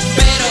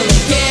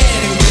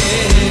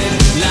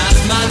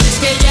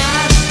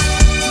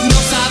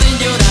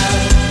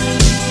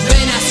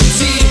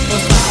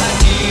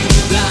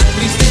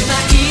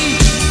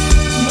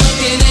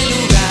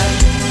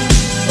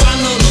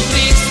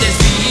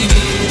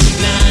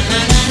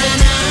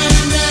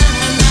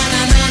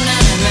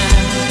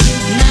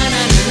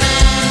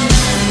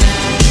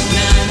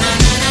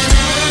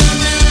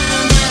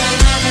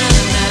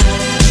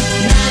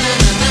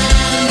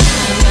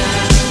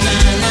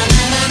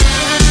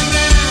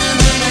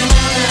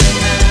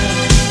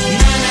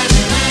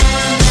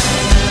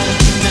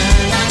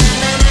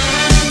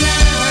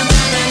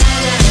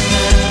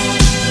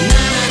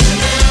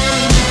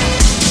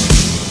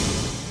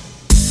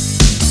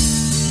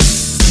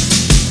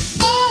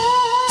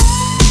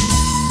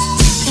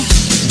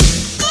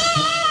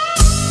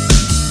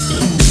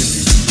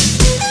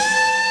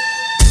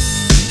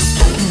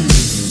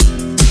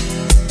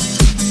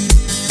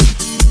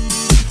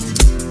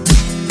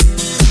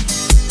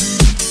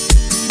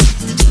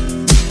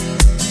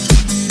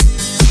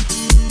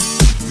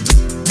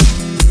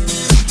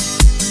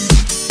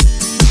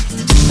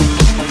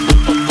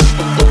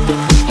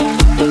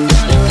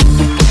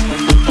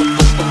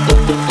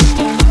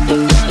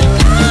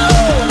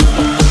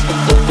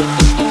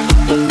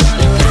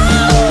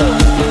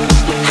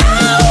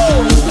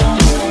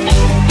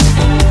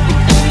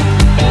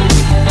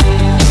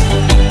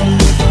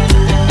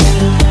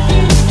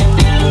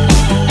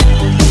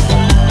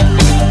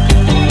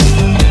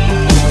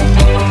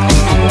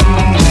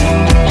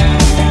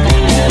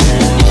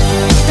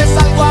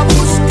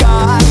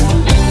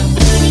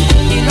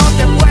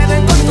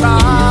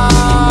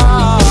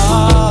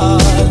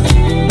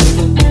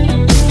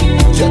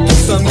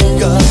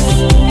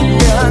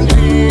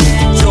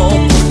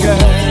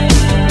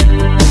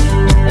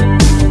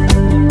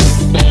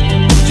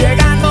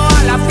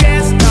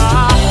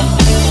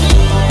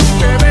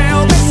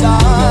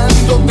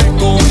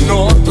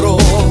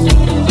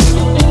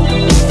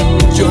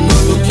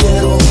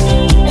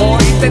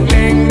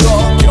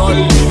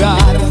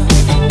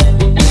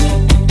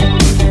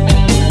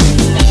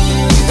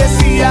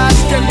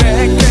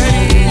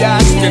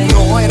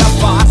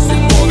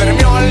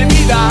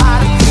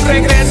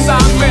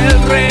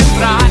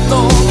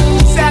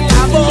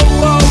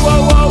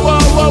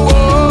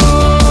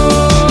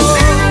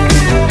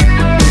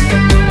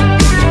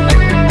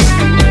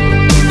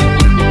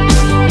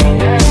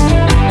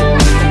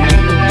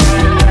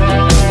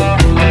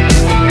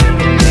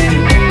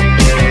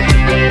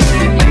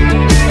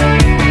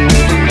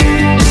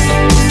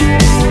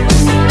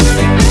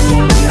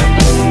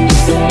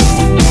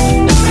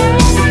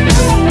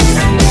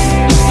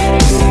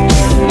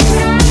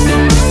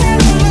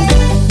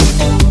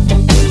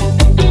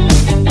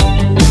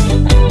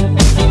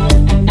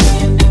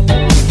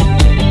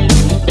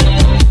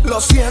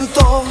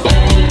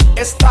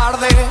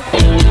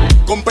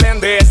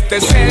 este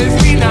es el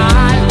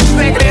final.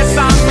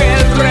 Regrésame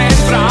el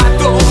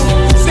retrato.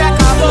 Se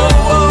acabó.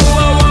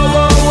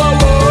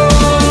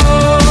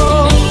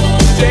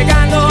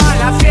 Llegando a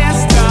la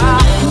fiesta,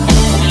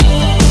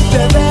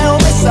 te veo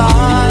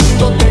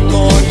besándote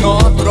con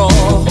otro.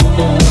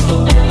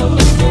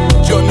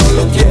 Yo no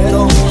lo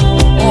quiero,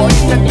 hoy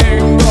te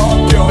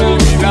tengo que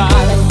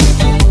olvidar.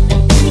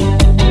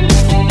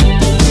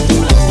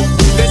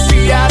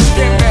 Decías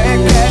que me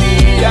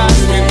querías,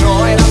 que no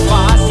era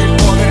fácil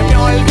poderme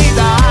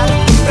olvidar.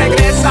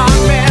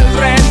 Regrésame el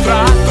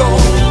retrato,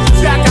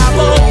 se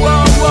acabó.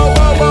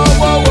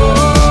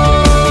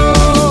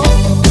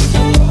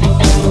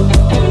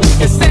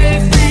 Es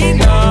el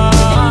final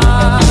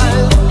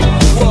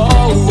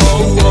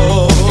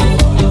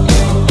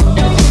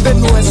de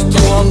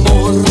nuestro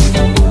amor.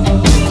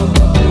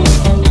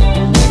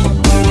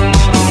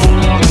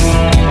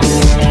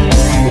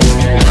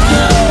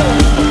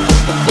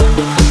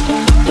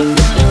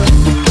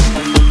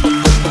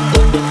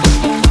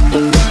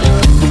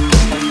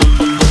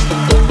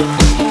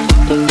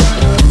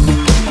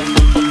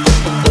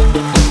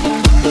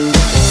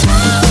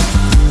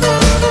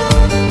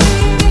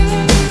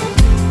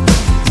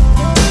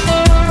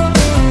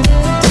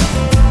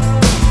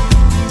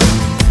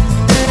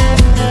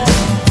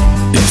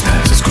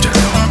 Estás escuchando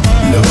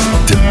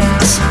Love the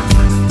Mix.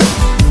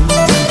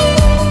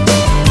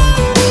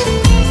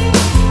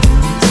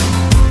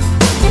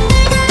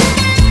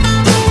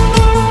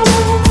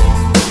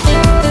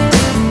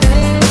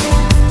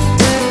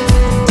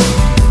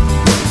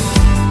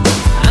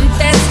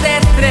 Antes de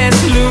 3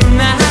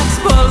 lunas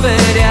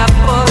volveré a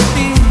por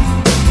ti.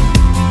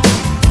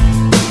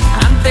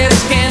 Antes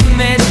que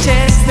me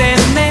eches de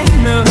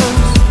menos.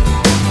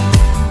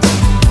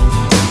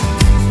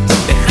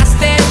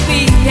 Dejaste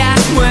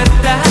villas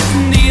muertas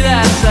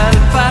nidas al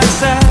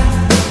pasar.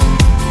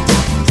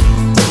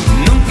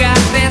 Nunca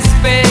te he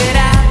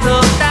esperado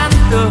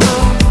tanto.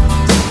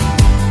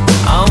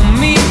 A un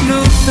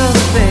minuto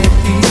de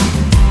ti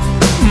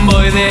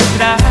voy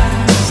detrás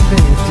de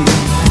ti.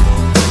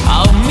 A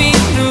un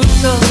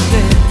minuto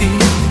de ti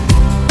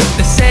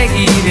te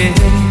seguiré.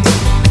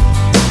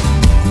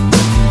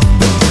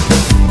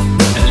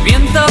 El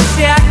viento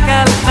se ha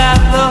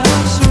calzado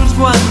sus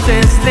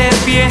guantes de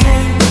piel.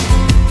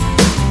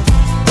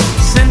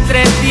 Se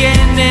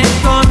entretiene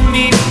con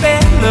mi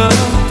pelo.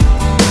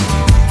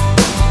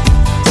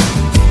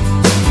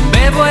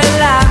 Bebo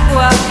el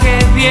agua que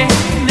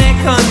viene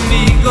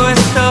conmigo.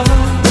 Estoy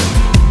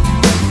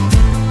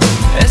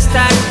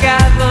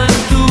estancado en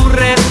tu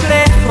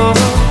reflejo.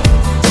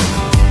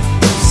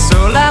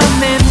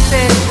 Solamente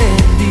de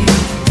ti,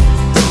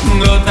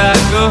 gota a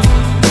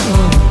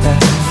gota.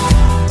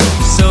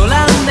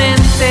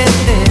 Solamente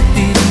de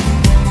ti,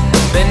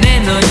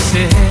 veneno y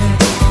sed.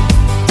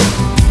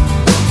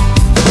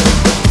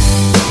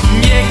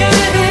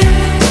 Llegaré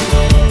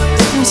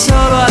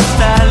solo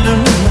hasta el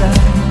umbral.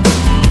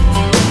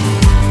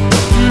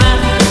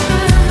 Nada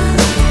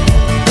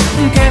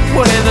que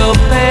puedo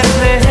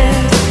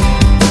perder.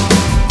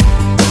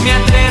 Me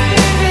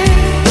atreveré,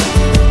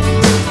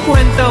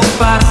 cuento un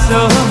paso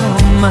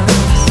más.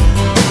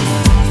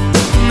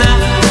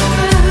 Nada,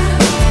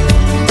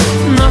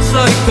 no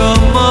soy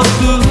como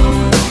tú.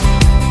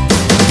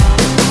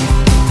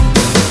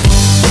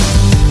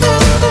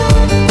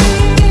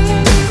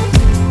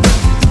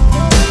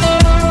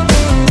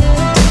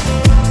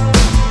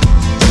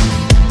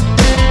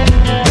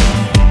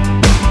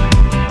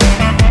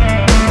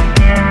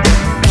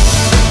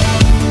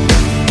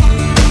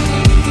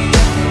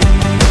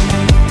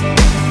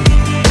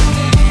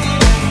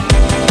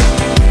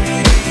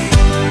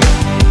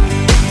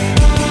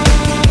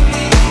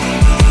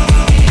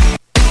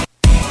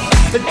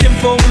 El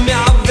tiempo me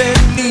ha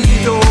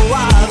venido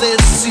a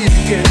decir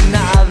que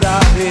nada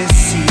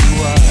es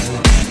igual,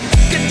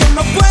 que yo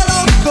no puedo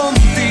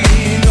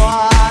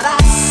continuar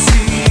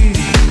así,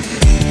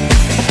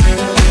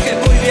 que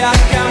voy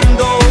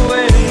viajando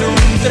en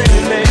un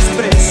tren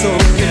expreso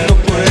que no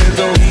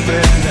puedo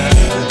frenar,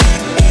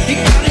 y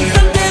cada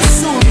instante es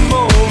un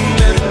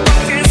momento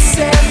que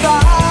se va.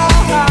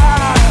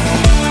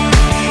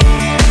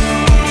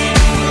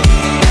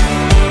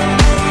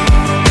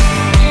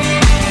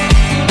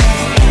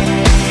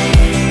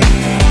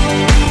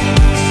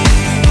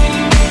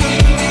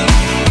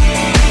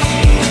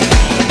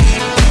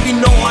 Y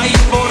no hay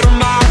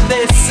forma de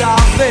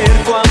saber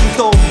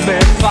cuánto me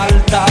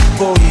falta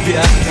por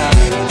viajar.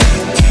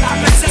 A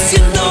veces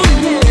siento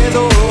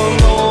miedo,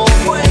 no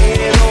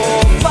puedo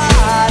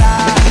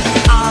parar.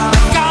 Ha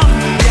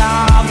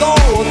cambiado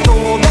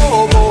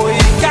todo, voy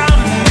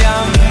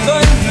cambiando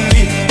en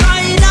mí. No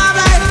hay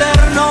nada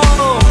eterno,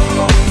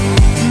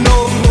 no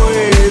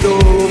puedo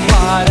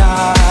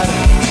parar.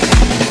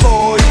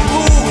 Voy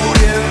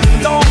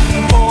muriendo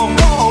un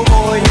poco,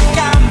 voy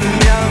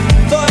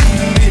cambiando en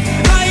mí.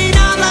 No hay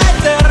nada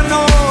eterno,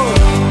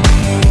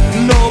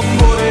 no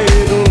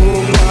puedo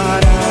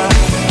parar.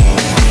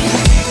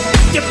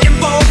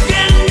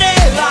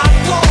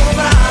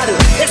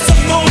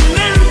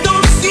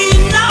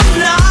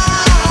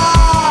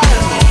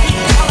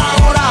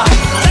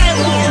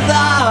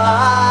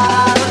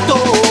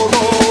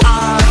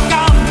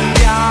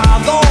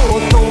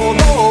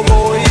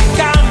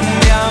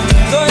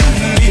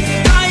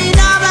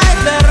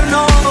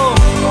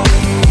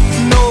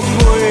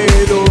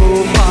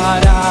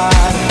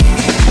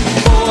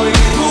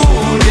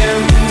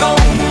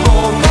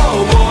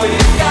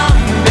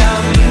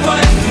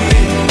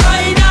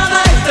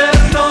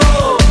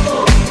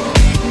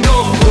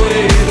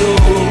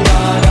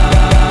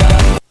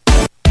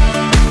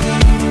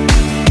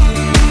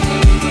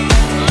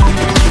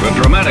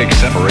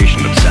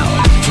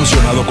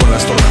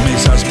 las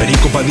tornamesas,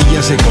 Perico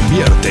Padilla se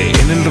convierte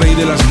en el rey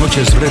de las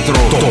noches retro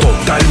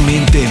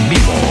totalmente en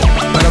vivo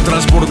para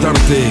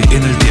transportarte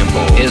en el tiempo.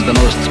 Is the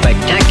most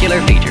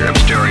spectacular feature of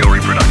stereo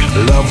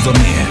reproduction. Love the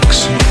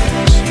Mix.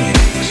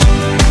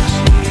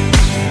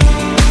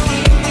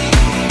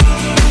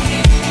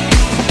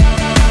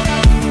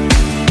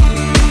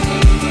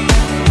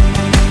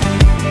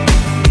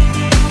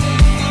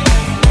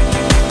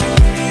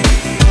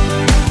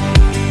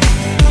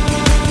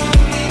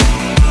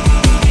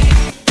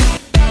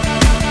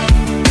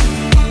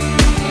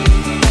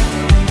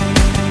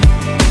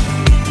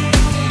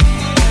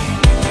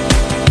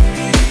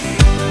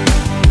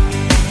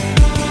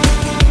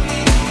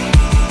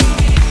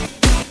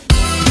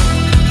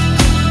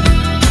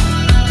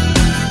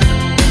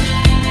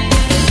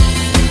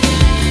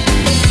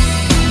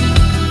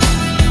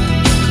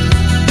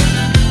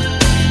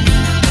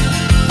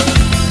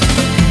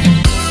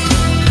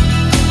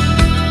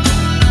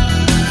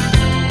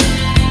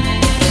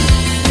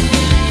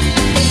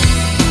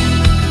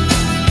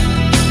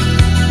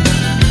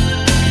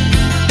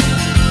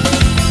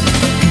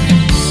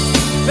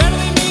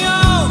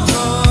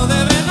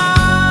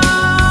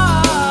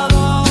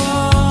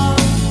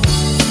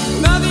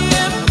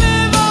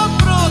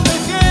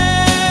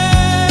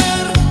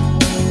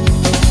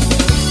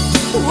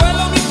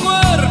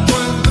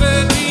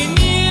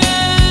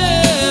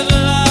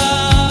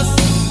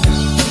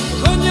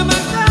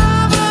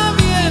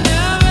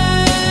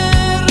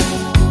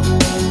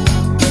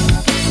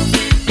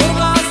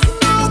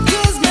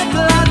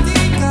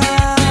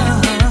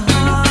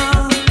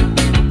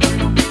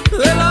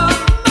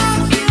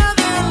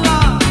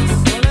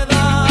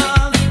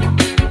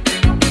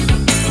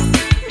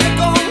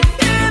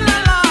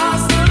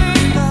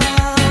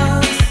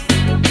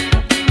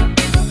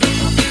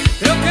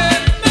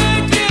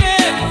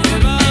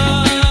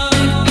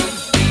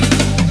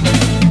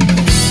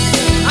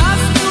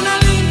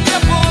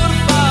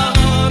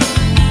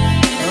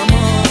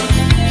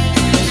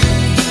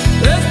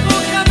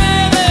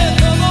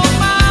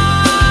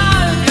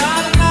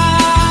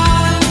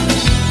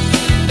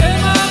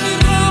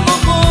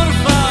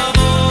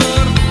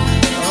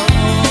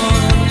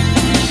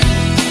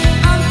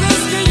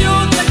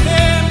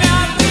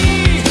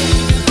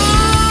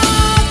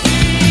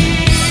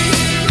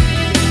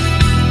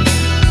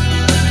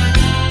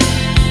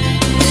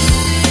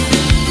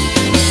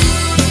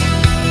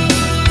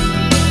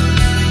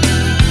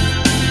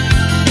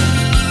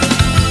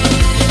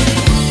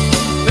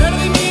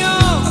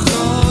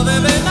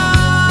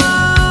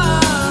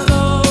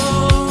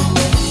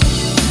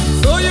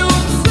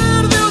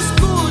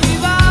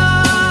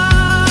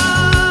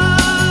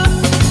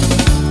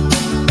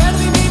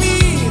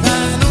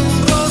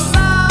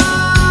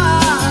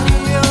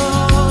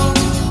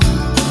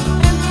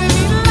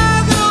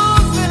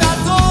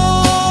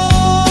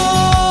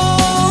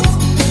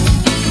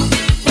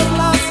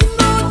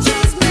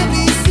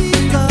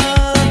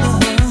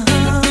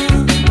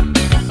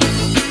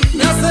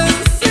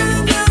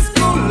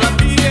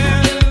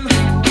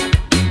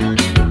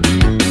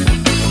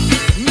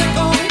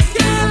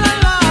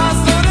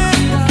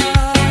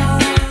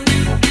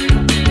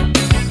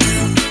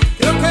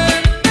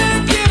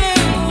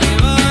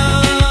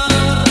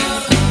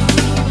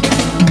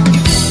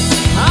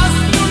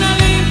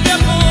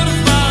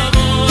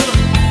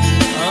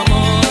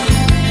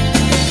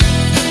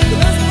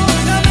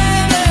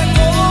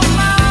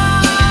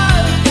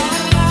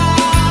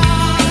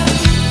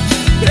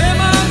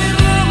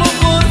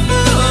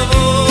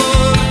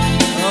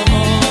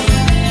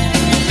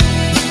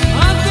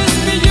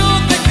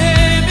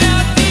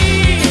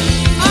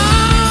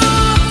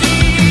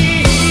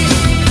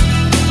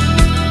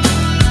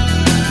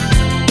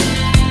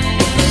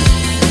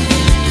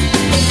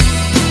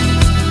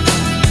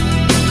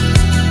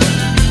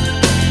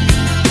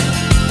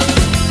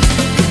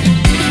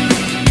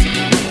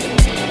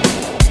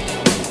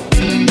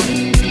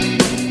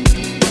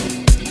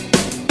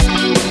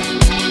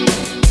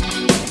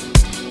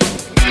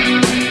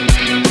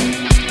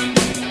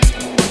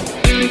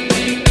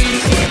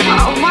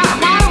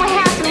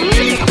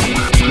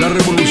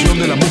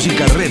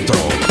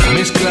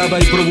 mezclada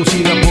y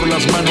producida por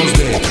las manos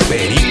de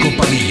Perico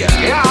Padilla.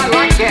 Yeah, I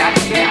like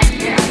that.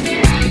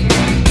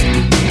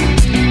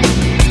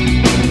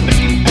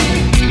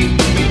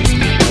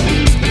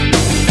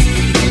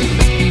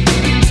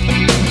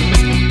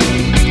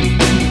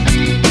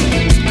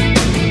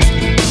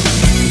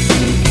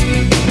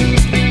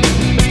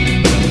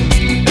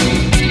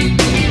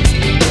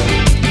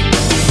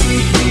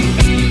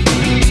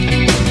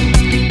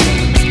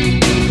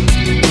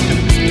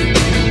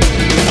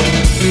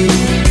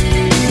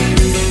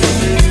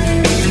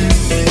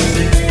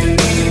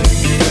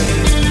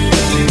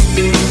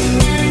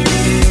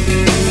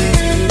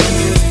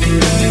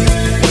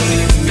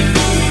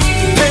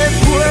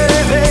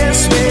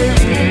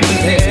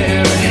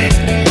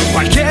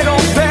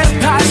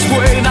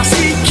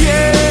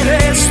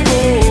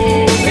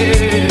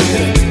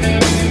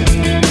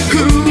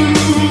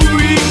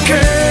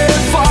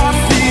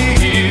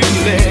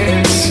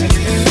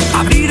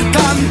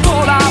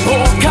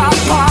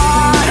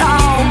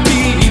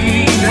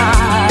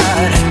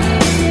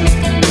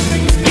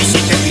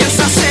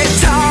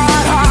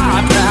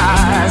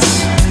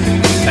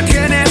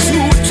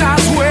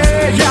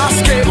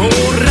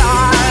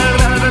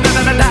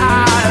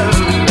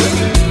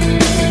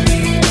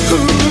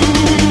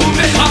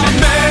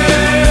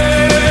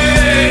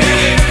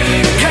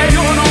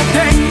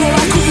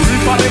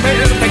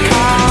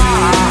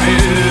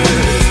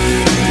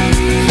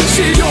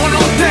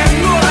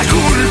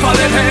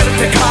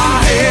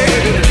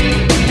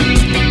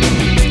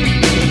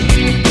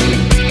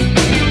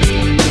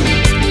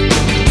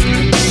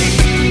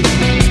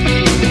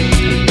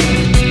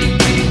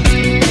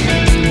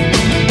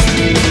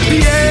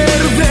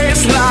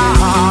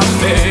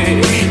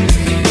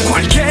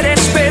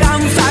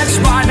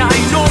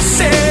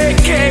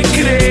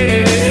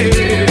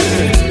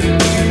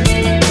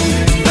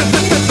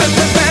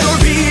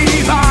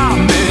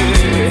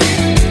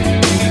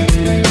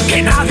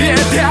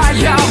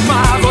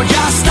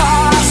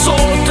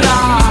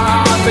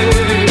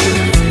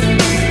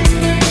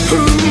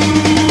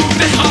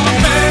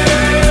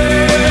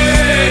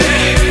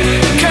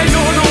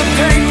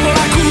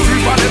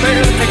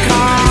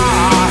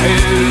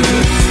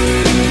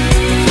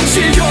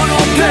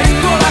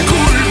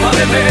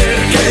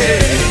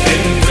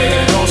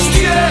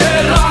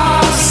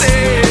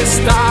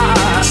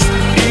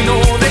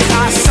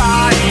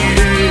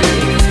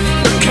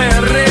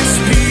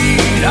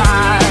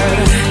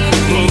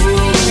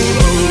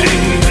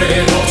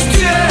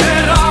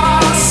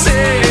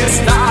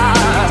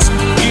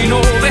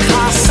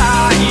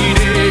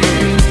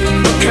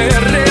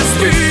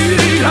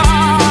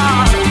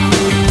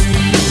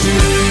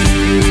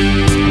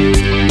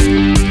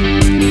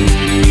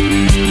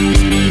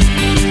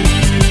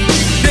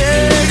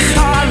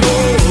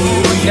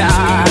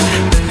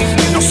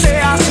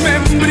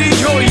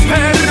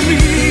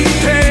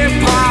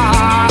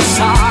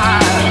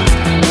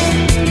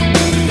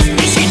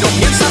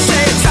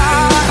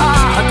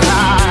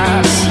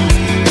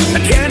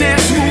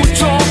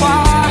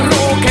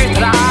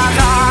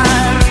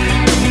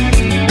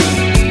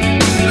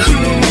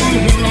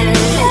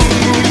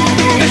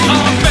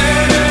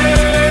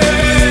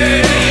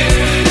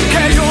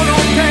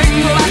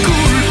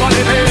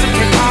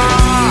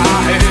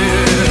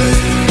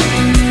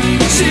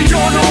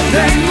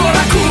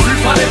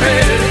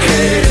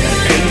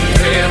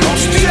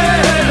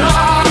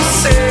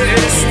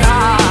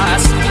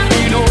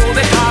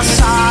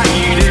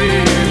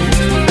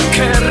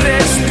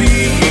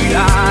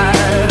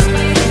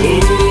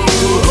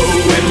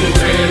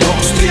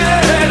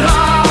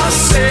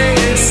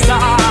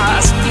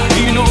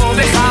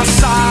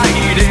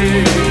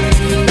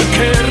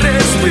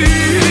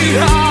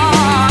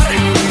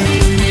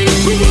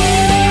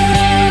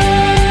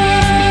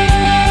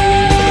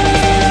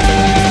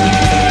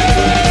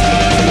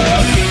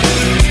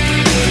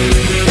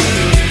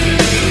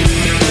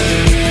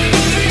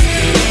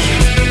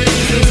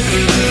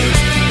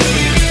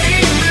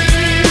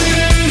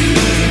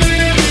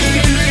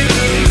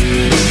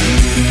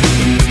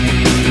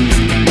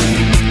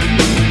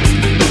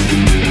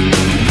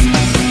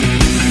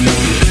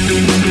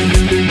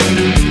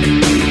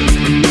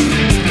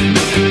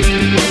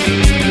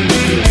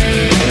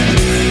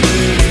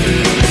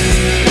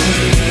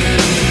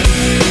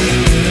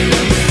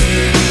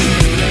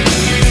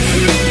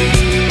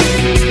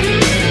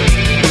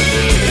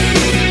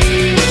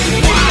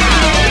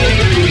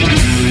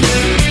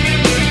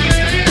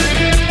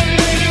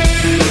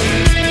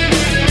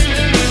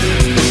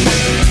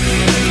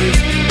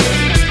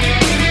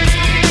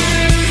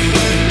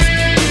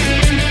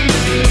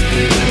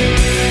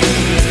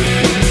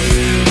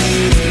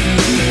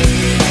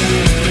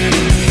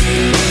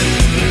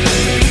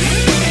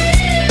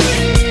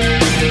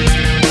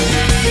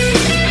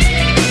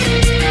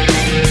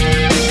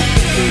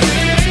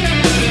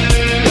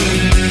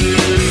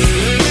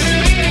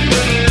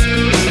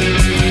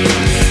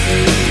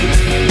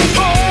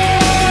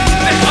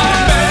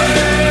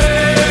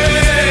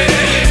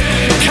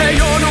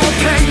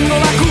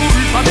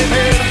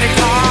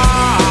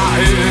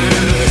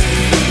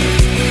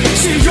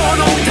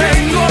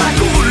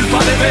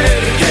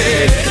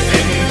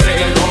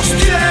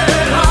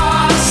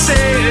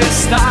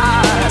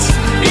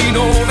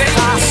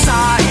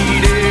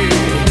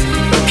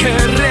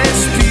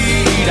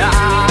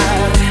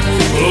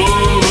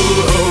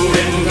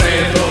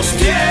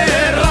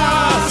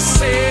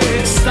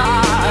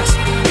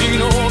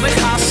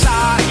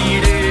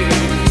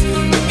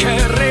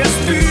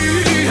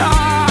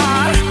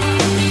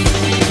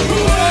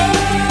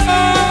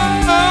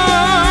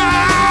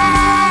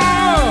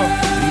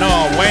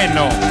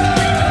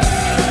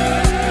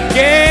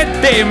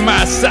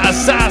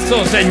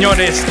 temazazazo,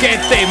 señores! ¡Qué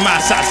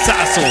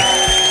temazazazo!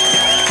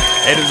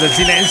 Eres del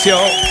silencio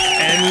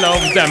en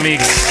Love the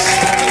Mix.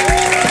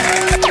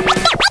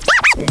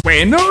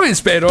 Bueno,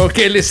 espero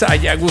que les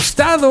haya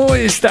gustado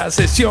esta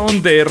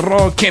sesión de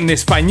rock en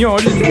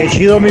español. ¡Qué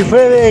chido, mi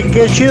Fede!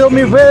 ¡Qué chido,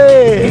 mi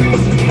Fede!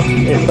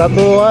 Está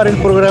todo dar el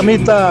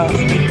programita.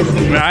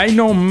 ¡Ay,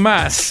 no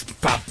más,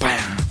 papá!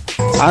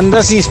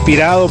 Andas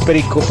inspirado,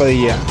 Perico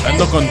Padilla.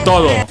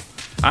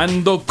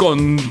 Ando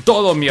con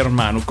todo, mi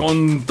hermano,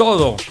 con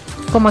todo.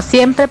 Como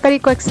siempre,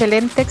 Perico,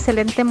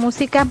 excelente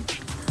música.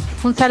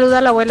 Un saludo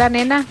a la abuela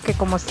Nena, que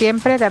como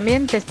siempre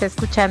también te está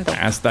escuchando.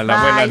 Hasta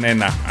la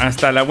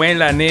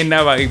abuela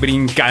Nena va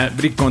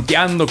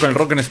brincoteando con el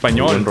rock en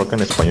español. Buen rock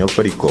en español,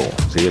 Perico.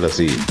 Síguelo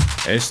así.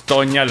 Es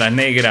Toña la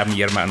Negra,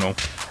 mi hermano.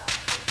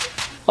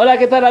 Hola,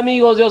 ¿qué tal,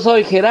 amigos? Yo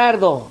soy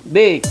Gerardo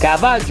de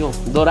Caballo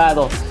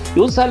Dorado. Y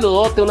un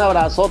saludote, un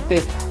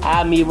abrazote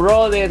a mi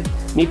brother,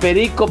 mi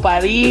Perico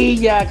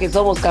Padilla, que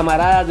somos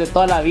camaradas de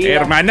toda la vida.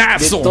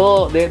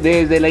 ¡Hermanazo!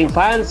 Desde la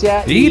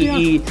infancia.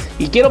 Y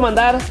quiero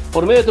mandar,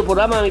 por medio de tu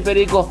programa, mi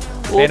Perico...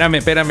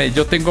 Espérame,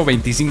 yo tengo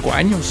 25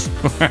 años.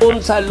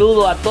 Un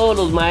saludo a todos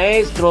los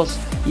maestros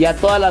y a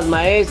todas las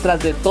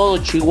maestras de todo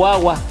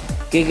Chihuahua,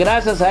 que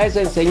gracias a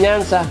esa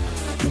enseñanza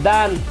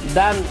dan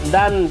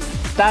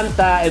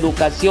tanta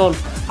educación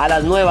a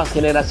las nuevas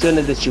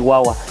generaciones de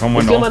Chihuahua.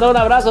 Quiero mandar un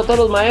abrazo a todos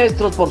los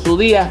maestros por su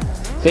día.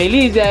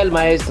 Feliz Día del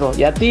Maestro.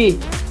 Y a ti,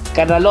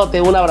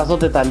 carnalote, un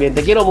abrazote también.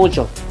 Te quiero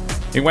mucho.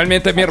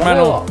 Igualmente, mi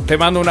hermano, te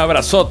mando un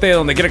abrazote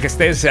donde quiera que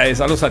estés.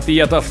 Saludos a ti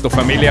y a toda tu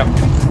familia.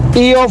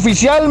 Y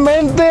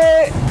oficialmente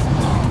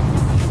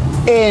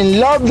en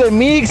Love the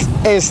Mix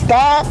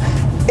está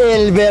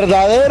el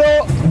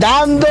verdadero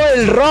dando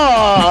el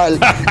rol.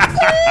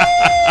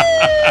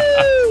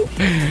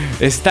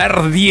 Está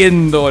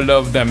ardiendo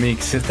Love the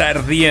Mix, está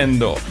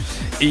ardiendo.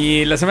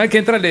 Y la semana que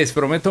entra les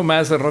prometo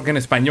más rock en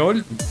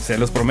español, se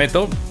los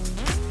prometo.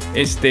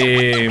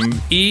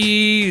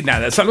 Y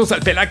nada, saludos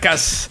al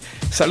Pelacas,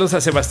 saludos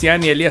a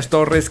Sebastián y Elías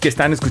Torres, que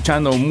están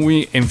escuchando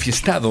muy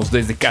enfiestados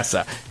desde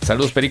casa.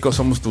 Saludos, Perico,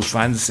 somos tus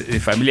fans,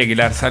 familia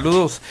Aguilar.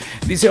 Saludos.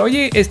 Dice,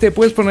 oye,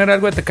 ¿puedes poner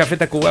algo de Café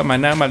Tacuba,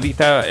 Maná,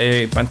 Maldita,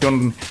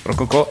 Panteón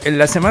Rococó?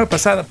 La semana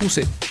pasada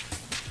puse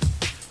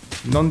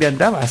 ¿dónde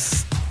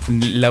andabas,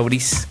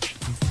 Lauris?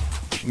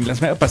 La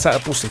semana pasada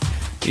puse.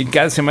 Y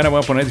cada semana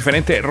voy a poner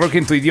diferente. Rock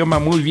en tu idioma,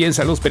 muy bien.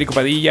 Saludos, Perico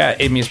Padilla.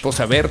 Mi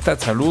esposa Berta,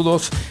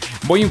 saludos.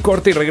 Voy un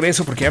corte y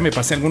regreso porque ya me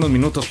pasé algunos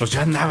minutos. Pues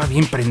ya andaba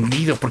bien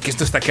prendido porque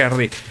esto está que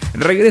arde.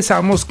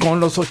 Regresamos con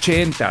los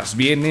 80s.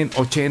 Vienen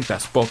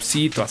 80s.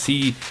 Popcito,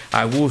 así,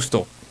 a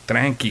gusto.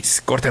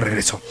 Tranquis. Corte y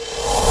regreso.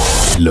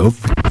 Love